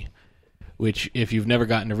trilogy, which, if you've never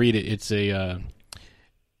gotten to read it, it's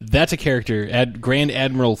that's a character, Grand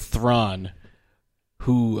Admiral Thrawn,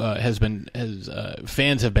 who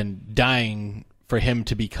fans have been dying for him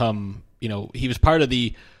to become. He was part of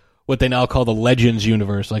what they now call the Legends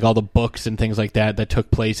universe, like all the books and things like that took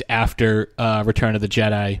place after Return of the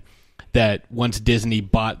Jedi. That once Disney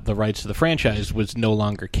bought the rights to the franchise was no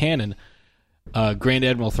longer canon. Grand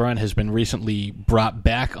Admiral Thrawn has been recently brought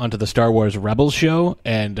back onto the Star Wars Rebels show,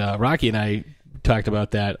 and Rocky and I talked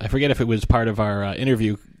about that. I forget if it was part of our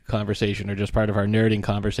interview conversation or just part of our nerding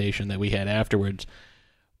conversation that we had afterwards.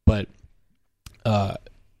 But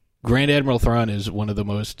Grand Admiral Thrawn is one of the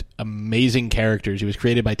most amazing characters. He was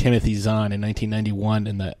created by Timothy Zahn in 1991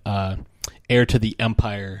 in the Heir to the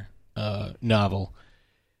Empire novel.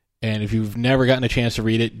 And if you've never gotten a chance to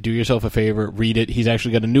read it, do yourself a favor, read it. He's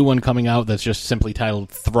actually got a new one coming out that's just simply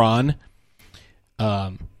titled Thrawn.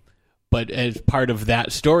 But as part of that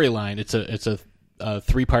storyline, it's a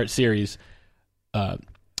 3-part series.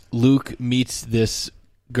 Luke meets this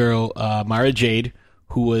girl, Mara Jade,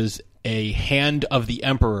 who was a hand of the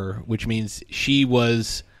Emperor, which means she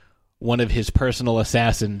was one of his personal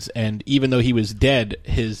assassins. And even though he was dead,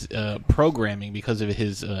 his programming, because of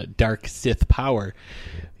his dark Sith power,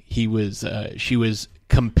 she was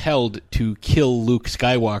compelled to kill Luke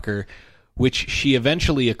Skywalker, which she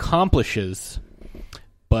eventually accomplishes,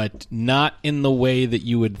 but not in the way that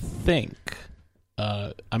you would think.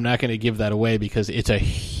 I'm not going to give that away because it's a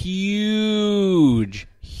huge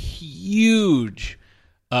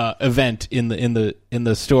event in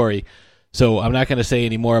the story. So I'm not going to say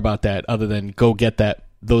any more about that other than go get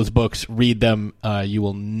those books, read them. You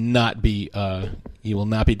will not be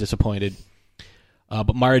disappointed.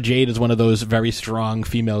 But Mara Jade is one of those very strong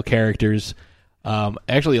female characters.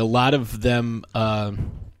 Actually, a lot of them, a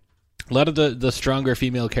lot of the stronger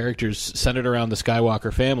female characters centered around the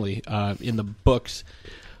Skywalker family in the books.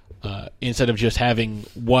 Instead of just having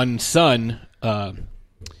one son,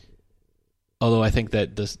 although I think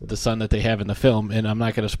that the son that they have in the film, and I'm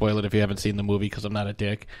not going to spoil it if you haven't seen the movie because I'm not a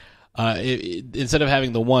dick. Instead of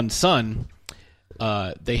having the one son,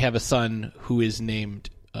 they have a son who is named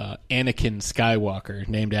Anakin Skywalker,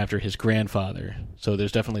 named after his grandfather. So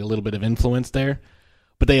there's definitely a little bit of influence there.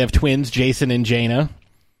 But they have twins, Jason and Jaina.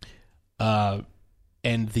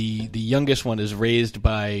 And the youngest one is raised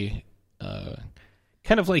by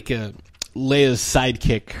kind of like Leia's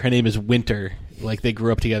sidekick. Her name is Winter. Like, they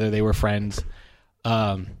grew up together. They were friends.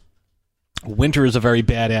 Winter is a very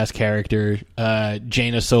badass character.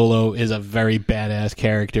 Jaina Solo is a very badass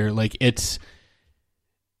character. Like it's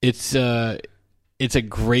a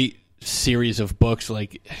great series of books.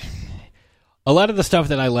 Like a lot of the stuff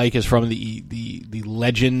that I like is from the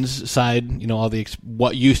Legends side. You know, all the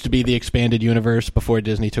what used to be the expanded universe before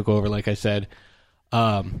Disney took over. Like I said,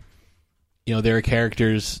 you know, there are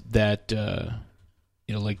characters that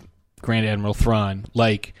you know, like Grand Admiral Thrawn,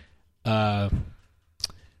 like damn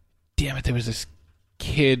it, there was this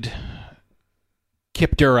kid,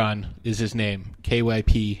 Kyp Durron is his name,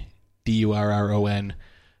 Kypdurron,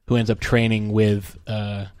 who ends up training with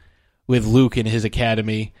Luke in his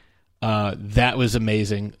academy. That was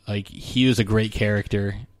amazing. Like, he was a great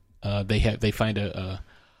character. They find a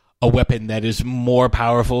weapon that is more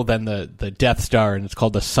powerful than the Death Star, and it's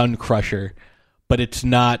called the Sun Crusher. But it's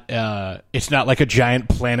not like a giant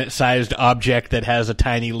planet-sized object that has a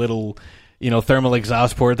tiny little, you know, thermal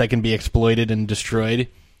exhaust port that can be exploited and destroyed.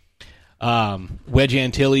 Wedge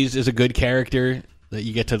Antilles is a good character that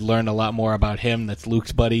you get to learn a lot more about him. That's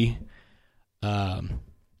Luke's buddy.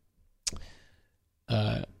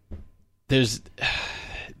 There's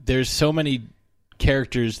so many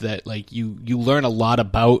characters that like you learn a lot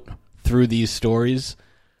about through these stories.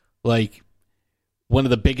 Like, one of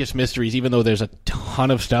the biggest mysteries, even though there's a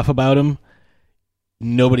ton of stuff about him,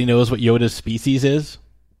 nobody knows what Yoda's species is.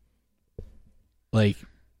 Like,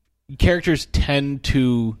 characters tend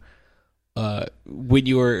to, when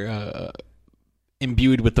you're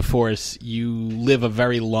imbued with the Force, you live a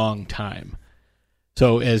very long time.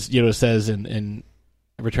 So, as Yoda says in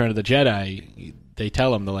Return of the Jedi, they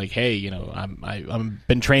tell him, they're like, hey, you know, I'm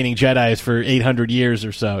been training Jedis for 800 years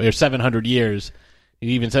or so, or 700 years.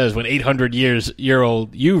 He even says, when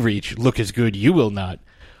 800-year-old you reach, look as good you will not.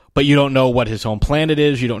 But you don't know what his home planet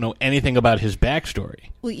is. You don't know anything about his backstory.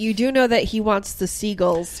 Well, you do know that he wants the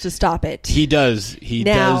seagulls to stop it. He does. He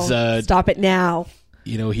does. Stop it now.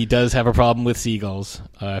 You know, he does have a problem with seagulls.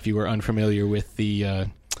 If you were unfamiliar with the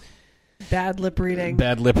bad lip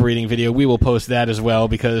reading video, we will post that as well,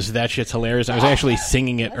 because that shit's hilarious. I was actually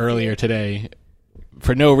singing it earlier today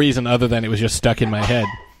for no reason other than it was just stuck in my head.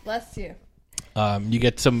 Bless you. You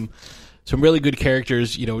get some really good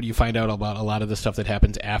characters. You know, you find out about a lot of the stuff that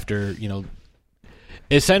happens after, you know,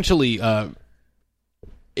 essentially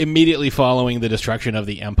immediately following the destruction of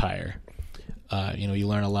the Empire. You know, you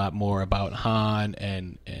learn a lot more about Han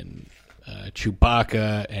and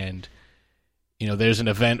Chewbacca, and you know, there's an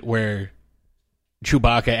event where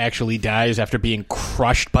Chewbacca actually dies after being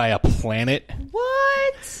crushed by a planet.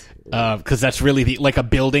 What? Because that's really like a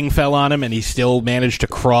building fell on him and he still managed to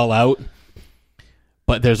crawl out.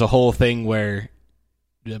 But there's a whole thing where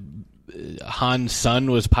Han's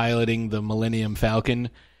son was piloting the Millennium Falcon,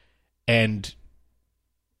 and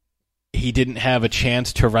he didn't have a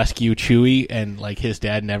chance to rescue Chewie, and like his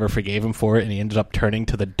dad never forgave him for it, and he ended up turning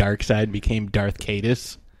to the dark side and became Darth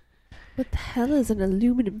Caedus. What the hell is an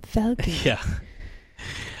aluminum falcon? Yeah.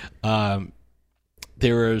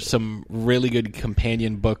 There are some really good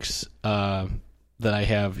companion books that I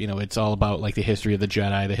have. You know, it's all about like the history of the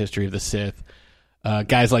Jedi, the history of the Sith.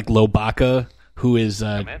 Guys like Lobaka, who is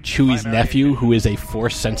Chewie's nephew, who is a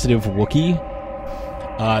Force-sensitive Wookiee.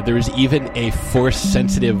 There is even a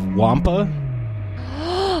Force-sensitive Wampa.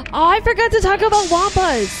 Oh, I forgot to talk about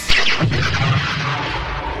Wampas.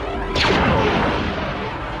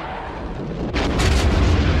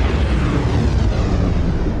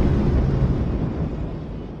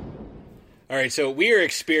 All right, so we are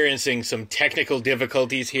experiencing some technical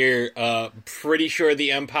difficulties here. Pretty sure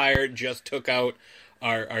the Empire just took out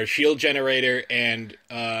our shield generator, and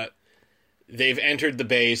they've entered the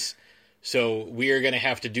base. So we are going to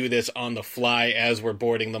have to do this on the fly as we're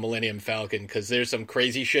boarding the Millennium Falcon, because there's some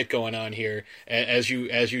crazy shit going on here, as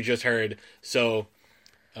you just heard. So,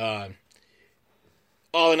 all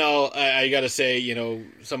in all, I got to say, you know,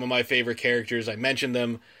 some of my favorite characters, I mentioned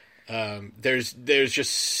them. There's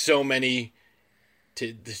just so many.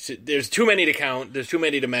 There's too many to count. There's too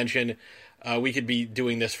many to mention. We could be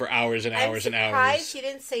doing this for hours and hours and hours. I'm surprised you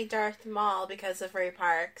didn't say Darth Maul because of Ray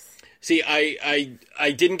Parks. See, I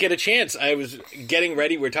didn't get a chance. I was getting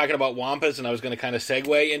ready. We were talking about Wampas, and I was going to kind of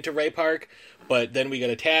segue into Ray Park, but then we got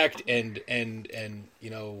attacked, and you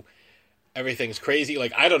know, everything's crazy.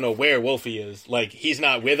 Like, I don't know where Wolfie is. Like, he's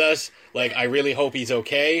not with us. Like, I really hope he's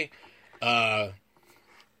okay.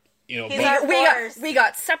 You know, we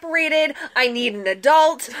got separated. I need an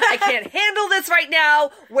adult. I can't handle this right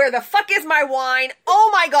now. Where the fuck is my wine? Oh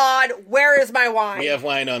my god, where is my wine? We have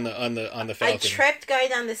wine on the Falcon. I tripped going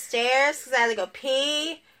down the stairs because I had to go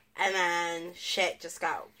pee, and then shit just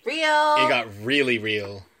got real. It got really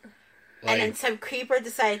real. And then some creeper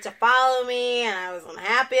decided to follow me, and I was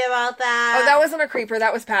unhappy about that. Oh, that wasn't a creeper.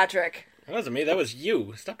 That was Patrick. That wasn't me. That was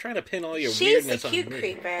you. Stop trying to pin all your She's weirdness a on cute me.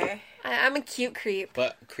 creeper. I'm a cute creep.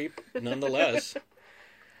 But creep nonetheless.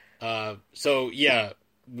 So, yeah,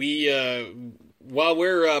 we, while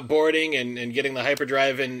we're boarding and getting the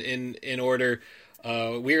hyperdrive in order,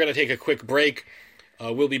 we're going to take a quick break.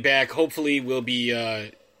 We'll be back. Hopefully we'll be,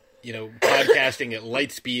 podcasting at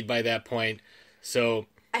light speed by that point. So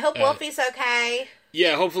I hope Wolfie's okay.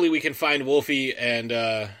 Yeah, hopefully we can find Wolfie and,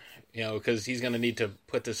 because he's going to need to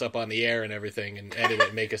put this up on the air and everything and edit it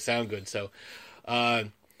and make it sound good. So,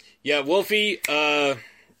 Wolfie,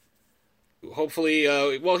 hopefully,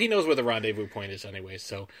 he knows where the rendezvous point is anyway.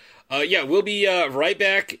 So, we'll be right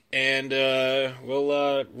back, and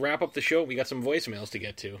we'll wrap up the show. We got some voicemails to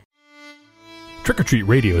get to. Trick or Treat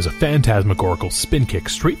Radio is a phantasmagorical spin kick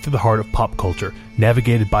straight through the heart of pop culture,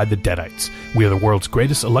 navigated by the Deadites. We are the world's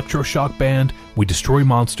greatest electroshock band, we destroy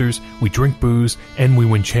monsters, we drink booze, and we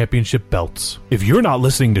win championship belts. If you're not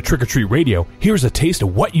listening to Trick or Treat Radio, here's a taste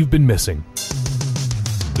of what you've been missing.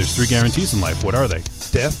 There's 3 guarantees in life. What are they?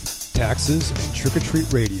 Death, taxes, and Trick or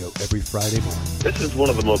Treat Radio every Friday morning. This is one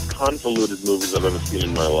of the most convoluted movies I've ever seen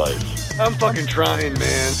in my life. I'm fucking trying,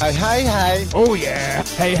 man. Hey. Oh, yeah.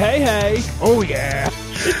 Hey. Oh, yeah.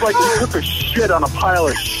 It's like you took a shit on a pile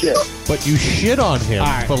of shit. But you shit on him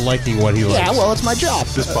for liking what he likes. Yeah, well, it's my job.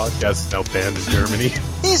 This podcast is now banned in Germany.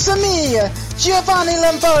 It's me, Giovanni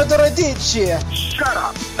Lombardo Radici. Shut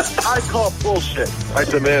up. I call bullshit. I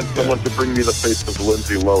demand someone to bring me the face of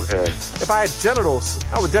Lindsay Lohan. If I had genitals,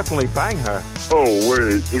 I would definitely bang her. Oh,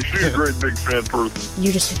 wait. Is she a great big fan person?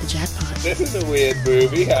 You just hit the jackpot. This is a weird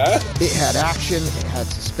movie, huh? It had action, it had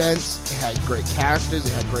suspense, it had great characters,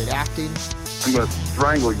 it had great acting. I'm going to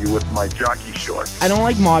strangle you with my jockey shorts. I don't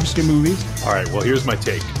like mobster movies. All right, well, here's my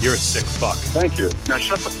take. You're a sick fuck. Thank you. Now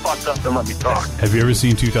shut the fuck up and let me talk. Have you ever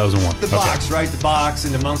seen 2001? The box, right? The box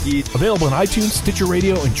and the monkey. Available on iTunes, Stitcher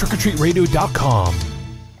Radio, and trickortreatradio.com.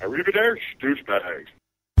 Arrivederci, douchebags.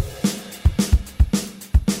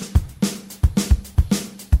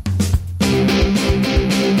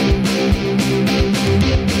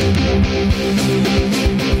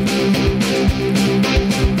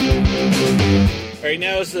 All right,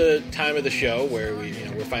 now is the time of the show where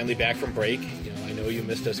we're finally back from break. I know you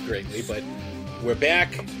missed us greatly, but we're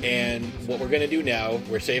back, and what we're going to do now,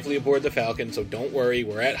 we're safely aboard the Falcon, so don't worry,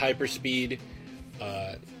 we're at hyperspeed.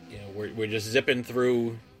 We're just zipping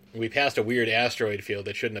through. We passed a weird asteroid field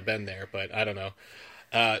that shouldn't have been there, but I don't know.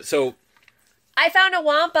 So I found a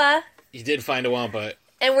Wampa. You did find a Wampa.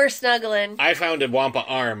 And we're snuggling. I found a Wampa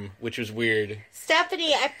arm, which was weird.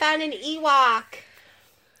 Stephanie, I found an Ewok.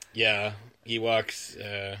 Yeah, Ewoks.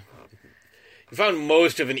 You found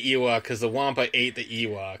most of an Ewok because the Wampa ate the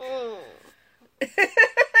Ewok.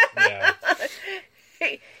 Yeah.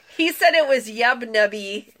 He said it was Yub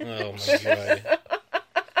Nubby. Oh my god.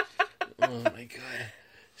 Oh my god.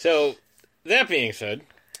 So, that being said,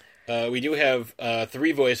 we do have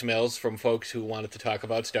 3 voicemails from folks who wanted to talk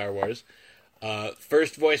about Star Wars.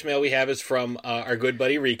 First voicemail we have is from our good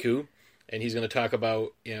buddy Riku, and he's going to talk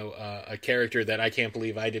about a character that I can't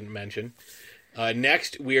believe I didn't mention.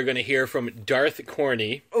 Next, we are going to hear from Darth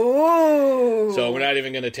Corney. Ooh! So we're not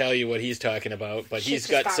even going to tell you what he's talking about, but he's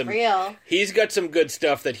got some real. He's got some good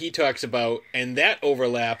stuff that he talks about, and that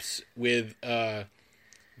overlaps with the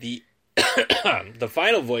the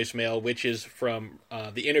final voicemail, which is from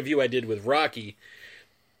the interview I did with Rocky,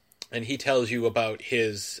 and he tells you about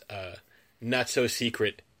his not so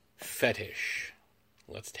secret fetish.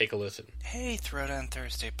 Let's take a listen. Hey, Throwdown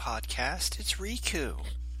Thursday podcast, it's Riku.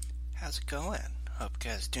 How's it going? Hope you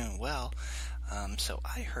guys are doing well. So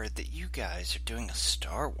I heard that you guys are doing a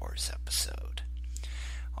Star Wars episode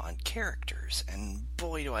on characters, and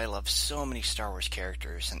boy do I love so many Star Wars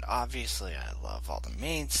characters, and obviously I love all the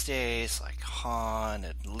mainstays like Han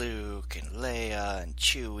and Luke and Leia and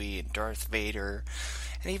Chewie and Darth Vader,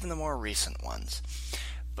 and even the more recent ones.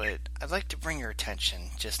 But I'd like to bring your attention,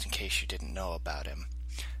 just in case you didn't know about him,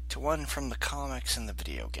 to one from the comics and the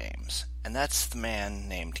video games, and that's the man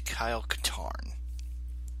named Kyle Katarn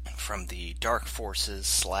from the Dark Forces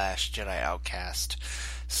 / Jedi Outcast /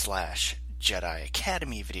 Jedi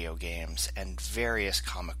Academy video games and various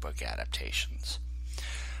comic book adaptations.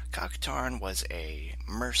 Kyle Katarn was a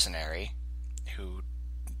mercenary who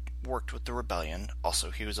worked with the Rebellion. Also,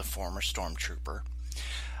 he was a former stormtrooper,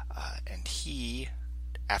 and he,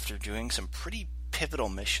 after doing some pretty pivotal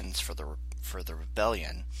missions for the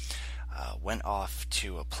Rebellion, went off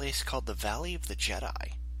to a place called the Valley of the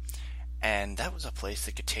Jedi. And that was a place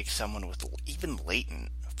that could take someone with even latent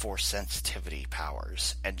Force sensitivity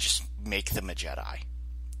powers and just make them a Jedi.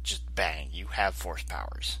 just bang, you have force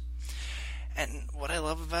powers. And what I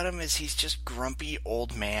love about him is he's just grumpy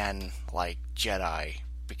old man, like, Jedi,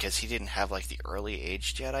 because he didn't have, like, the early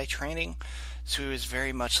age Jedi training, so he was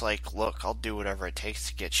very much like, look, I'll do whatever it takes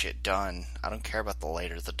to get shit done. I don't care about the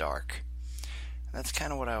light or the dark. And that's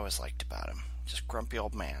kind of what I always liked about him. Just grumpy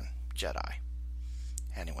old man, Jedi.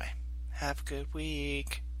 Anyway, have a good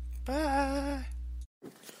week. Bye.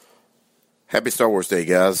 Happy Star Wars Day,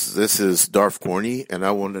 guys. This is Darth Corny, and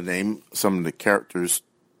I want to name some of the characters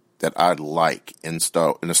that I like in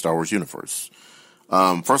the Star Wars universe.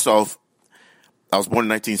 First off, I was born in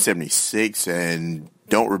 1976 and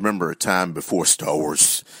don't remember a time before Star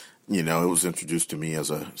Wars. You know, it was introduced to me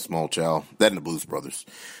as a small child. That and the Blues Brothers.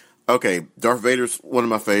 Okay, Darth Vader's one of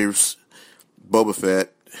my favorites. Boba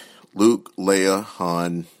Fett, Luke, Leia,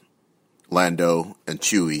 Han, Lando, and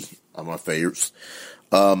Chewie are my favorites.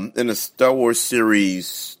 In the Star Wars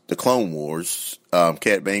series, The Clone Wars,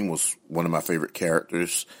 Cad Bane was one of my favorite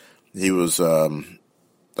characters. He was a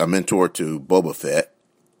mentor to Boba Fett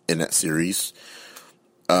in that series.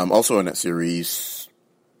 Also in that series,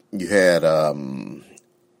 you had a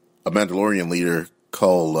Mandalorian leader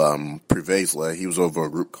called Prevazla. He was over a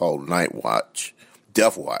group called Death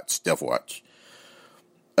Watch.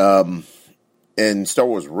 In Star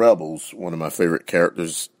Wars Rebels, one of my favorite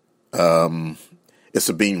characters is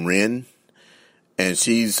Sabine Wren, and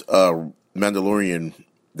she's a Mandalorian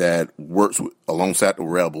that works alongside the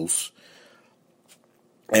Rebels.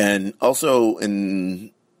 And also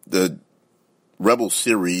in the Rebels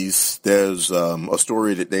series, there's a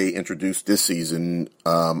story that they introduced this season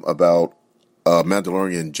about a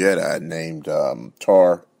Mandalorian Jedi named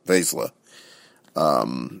Tar Vazsla.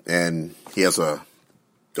 And he has a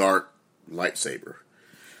dark lightsaber.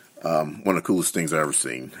 One of the coolest things I've ever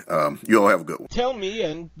seen. You all have a good one. Tell me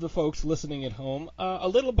and the folks listening at home a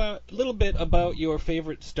little bit about your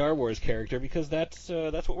favorite Star Wars character, because that's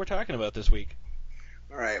what we're talking about this week.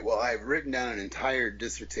 All right. Well, I've written down an entire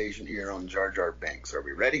dissertation here on Jar Jar Binks. Are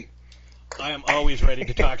we ready? I am always ready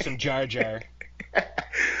to talk some Jar Jar.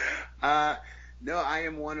 No, I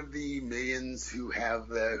am one of the millions who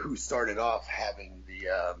started off having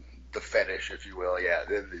the fetish, if you will. Yeah,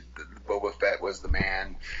 the Boba Fett was the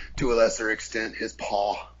man. To a lesser extent, his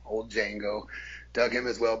paw, old Jango, dug him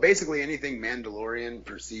as well. Basically, anything Mandalorian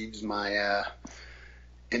perceives my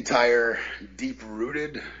entire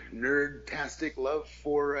deep-rooted, nerd-tastic love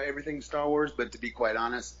for everything Star Wars. But to be quite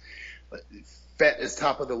honest, Fett is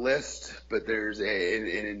top of the list. But there's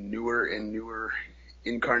in newer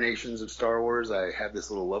incarnations of Star Wars, I have this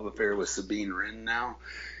little love affair with Sabine Wren now.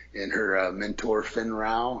 And her mentor, Finn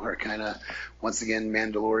Rao, are kind of, once again,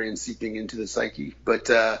 Mandalorian seeping into the psyche. But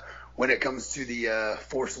when it comes to the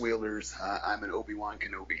Force wielders, I'm an Obi-Wan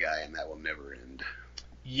Kenobi guy, and that will never end.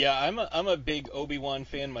 Yeah, I'm a big Obi-Wan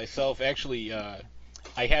fan myself. Actually, I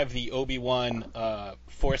have the Obi-Wan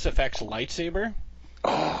Force Effects lightsaber.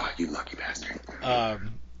 Oh, you lucky bastard.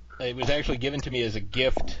 It was actually given to me as a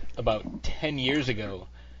gift about 10 years ago.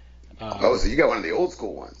 So you got one of the old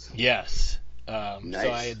school ones. Yes.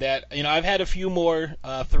 Nice. So I've had a few more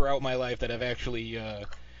throughout my life that I've actually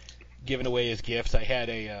given away as gifts. I had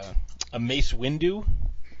a Mace Windu.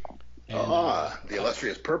 And, the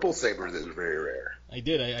illustrious purple saber that is very rare. I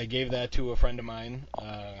did. I gave that to a friend of mine,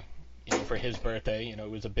 for his birthday. It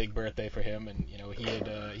was a big birthday for him, and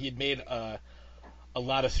he had made a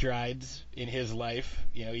lot of strides in his life.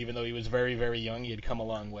 Even though he was very, very young, he had come a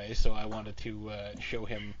long way. So I wanted to show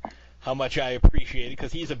him how much I appreciate it,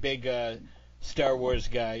 because he's a big Star Wars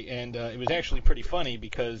guy, and it was actually pretty funny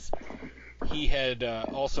because he had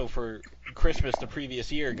also for Christmas the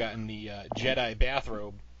previous year gotten the Jedi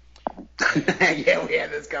bathrobe. Yeah, we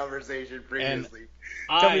had this conversation previously.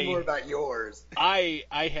 Tell me more about yours. I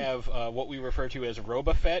have what we refer to as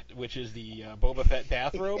Boba Fett, which is the Boba Fett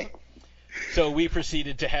bathrobe. So we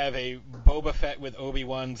proceeded to have a Boba Fett with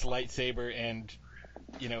Obi-Wan's lightsaber and,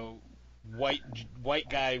 white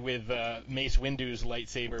guy with Mace Windu's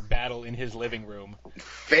lightsaber battle in his living room.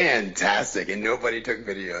 Fantastic, and nobody took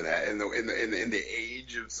video of that. In the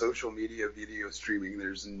age of social media video streaming,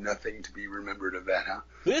 there's nothing to be remembered of that, huh?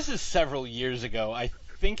 This is several years ago. I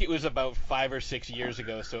think it was about 5 or 6 years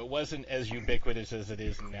ago, so it wasn't as ubiquitous as it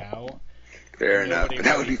is now. Fair enough, but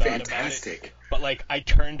that would be fantastic. But I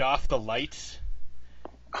turned off the lights.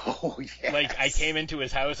 Oh yes. I came into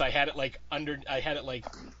his house. I had it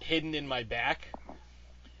hidden in my back,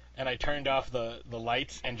 and I turned off the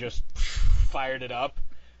lights and just fired it up.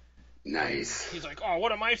 Nice. He's like, "Oh,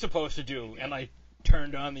 what am I supposed to do?" And I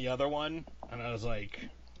turned on the other one, and I was like,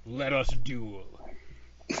 "Let us duel."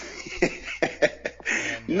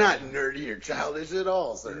 Not nerdy or childish at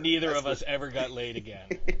all, sir. Neither of us ever got laid again.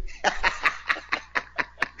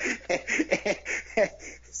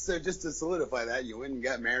 So just to solidify that, you went and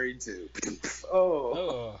got married too.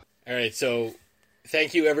 Oh. All right, so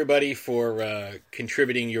thank you everybody for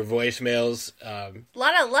contributing your voicemails. A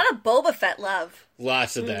lot of Boba Fett love.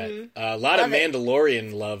 Lots of that. A lot of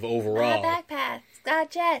Mandalorian love overall. My backpacks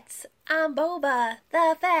got jets. I'm Boba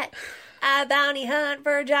the Fett. I bounty hunt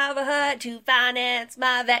for Jabba Hutt to finance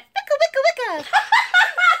my vet. Wicka, wicka, wicka.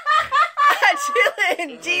 I chill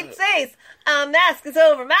in deep space. A mask is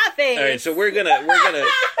over my face. All right, so we're gonna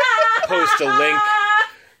post a link.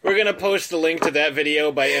 We're gonna post a link to that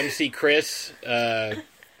video by MC Chris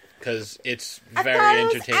because it's very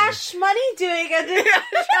entertaining. Ash Money doing it.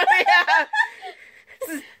 Yeah.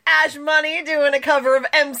 This is Ash Money doing a cover of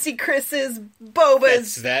MC Chris's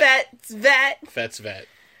Boba's Fett's Vet. Fett's Vet.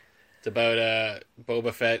 It's about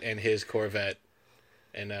Boba Fett and his Corvette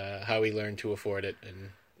and how he learned to afford it and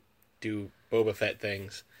do Boba Fett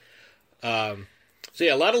things. So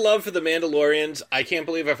yeah, a lot of love for the Mandalorians. I can't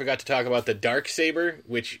believe I forgot to talk about the Darksaber,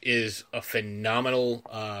 which is a phenomenal.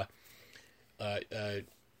 I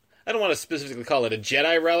don't want to specifically call it a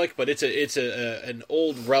Jedi relic, but it's an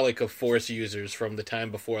old relic of Force users from the time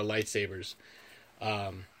before lightsabers.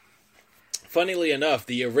 Funnily enough,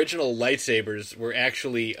 the original lightsabers were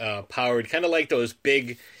actually powered kind of like those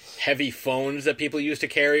big, heavy phones that people used to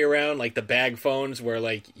carry around, like the bag phones, where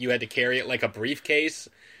like you had to carry it like a briefcase.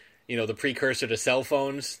 You know, the precursor to cell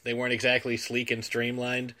phones. They weren't exactly sleek and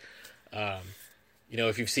streamlined. You know,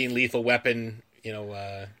 if you've seen Lethal Weapon, you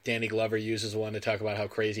know, Danny Glover uses one to talk about how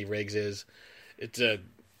crazy Riggs is.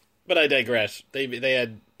 But I digress. They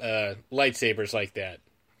had lightsabers like that.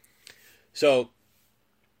 So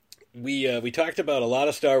we talked about a lot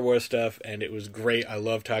of Star Wars stuff, and it was great. I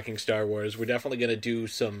love talking Star Wars. We're definitely going to do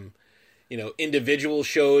some, you know, individual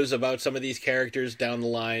shows about some of these characters down the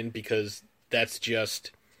line, because that's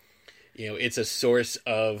just, you know, it's a source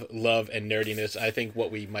of love and nerdiness. I think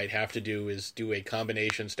what we might have to do is do a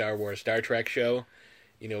combination Star Wars Star Trek show,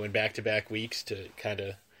 you know, in back-to-back weeks to kind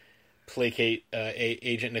of placate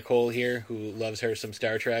Agent Nicole here, who loves her some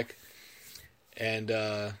Star Trek. And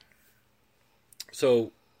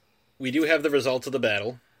so we do have the results of the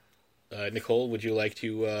battle. Nicole, would you like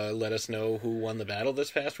to let us know who won the battle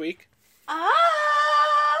this past week?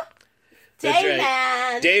 Dayman.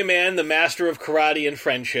 Right. Dayman, the master of karate and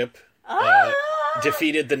friendship,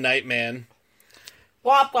 defeated the Nightman.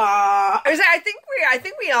 Wah, wah. I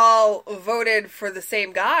think we all voted for the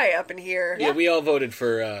same guy up in here. Yeah, we all voted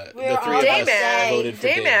for the three of us voted for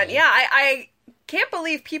Dayman. Yeah, I can't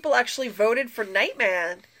believe people actually voted for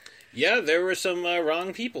Nightman. Yeah, there were some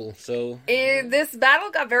wrong people. So this battle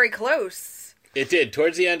got very close. It did.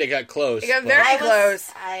 Towards the end, it got close. It got very close.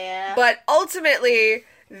 But ultimately,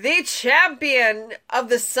 the champion of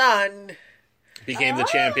the sun became the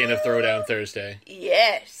champion of Throwdown Thursday.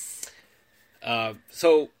 Yes.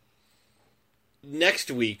 So next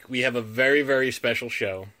week we have a very, very special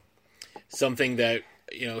show. Something that,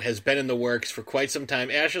 you know, has been in the works for quite some time.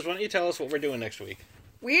 Ashes, why don't you tell us what we're doing next week?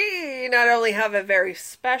 We not only have a very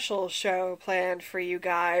special show planned for you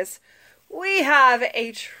guys, we have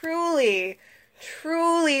a truly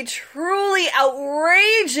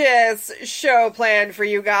outrageous show planned for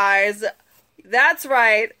you guys. That's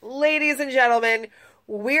right, ladies and gentlemen,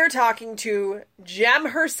 we're talking to Jem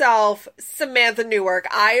herself, Samantha Newark.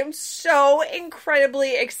 I am so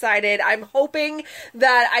incredibly excited. I'm hoping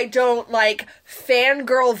that I don't,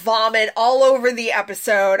 fangirl vomit all over the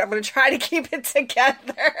episode. I'm going to try to keep it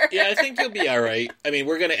together. Yeah, I think you'll be all right. I mean,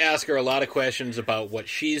 we're going to ask her a lot of questions about what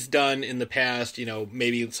she's done in the past, you know,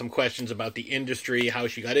 maybe some questions about the industry, how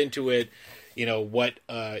she got into it, you know, what,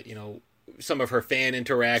 some of her fan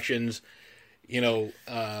interactions,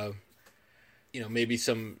 maybe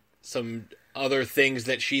some other things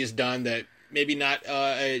that she's done that maybe not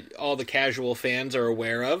all the casual fans are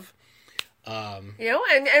aware of. And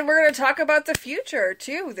we're going to talk about the future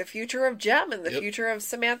too, the future of Jem and the future of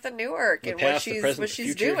Samantha Newark and what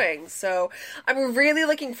she's doing. So I'm really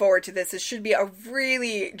looking forward to this. It should be a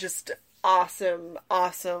really just awesome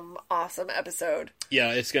episode.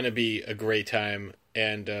 Yeah, it's going to be a great time.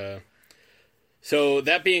 And so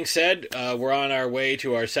that being said, we're on our way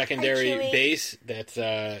to our secondary base that's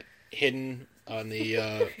hidden on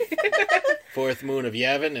the fourth moon of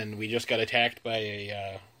Yavin, and we just got attacked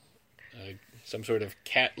by some sort of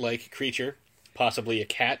cat-like creature, possibly a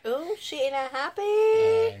cat. Ooh, she ain't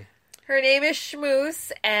happy. Her name is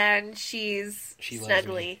Schmoose, and she's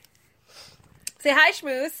snuggly. Say hi,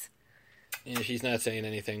 Schmoose. Yeah, she's not saying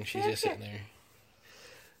anything. She's just sitting there.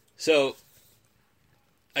 So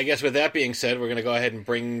I guess with that being said, we're going to go ahead and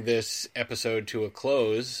bring this episode to a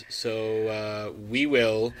close. So we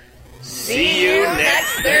will see you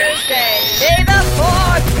next Thursday. May the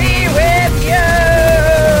 4th be with you.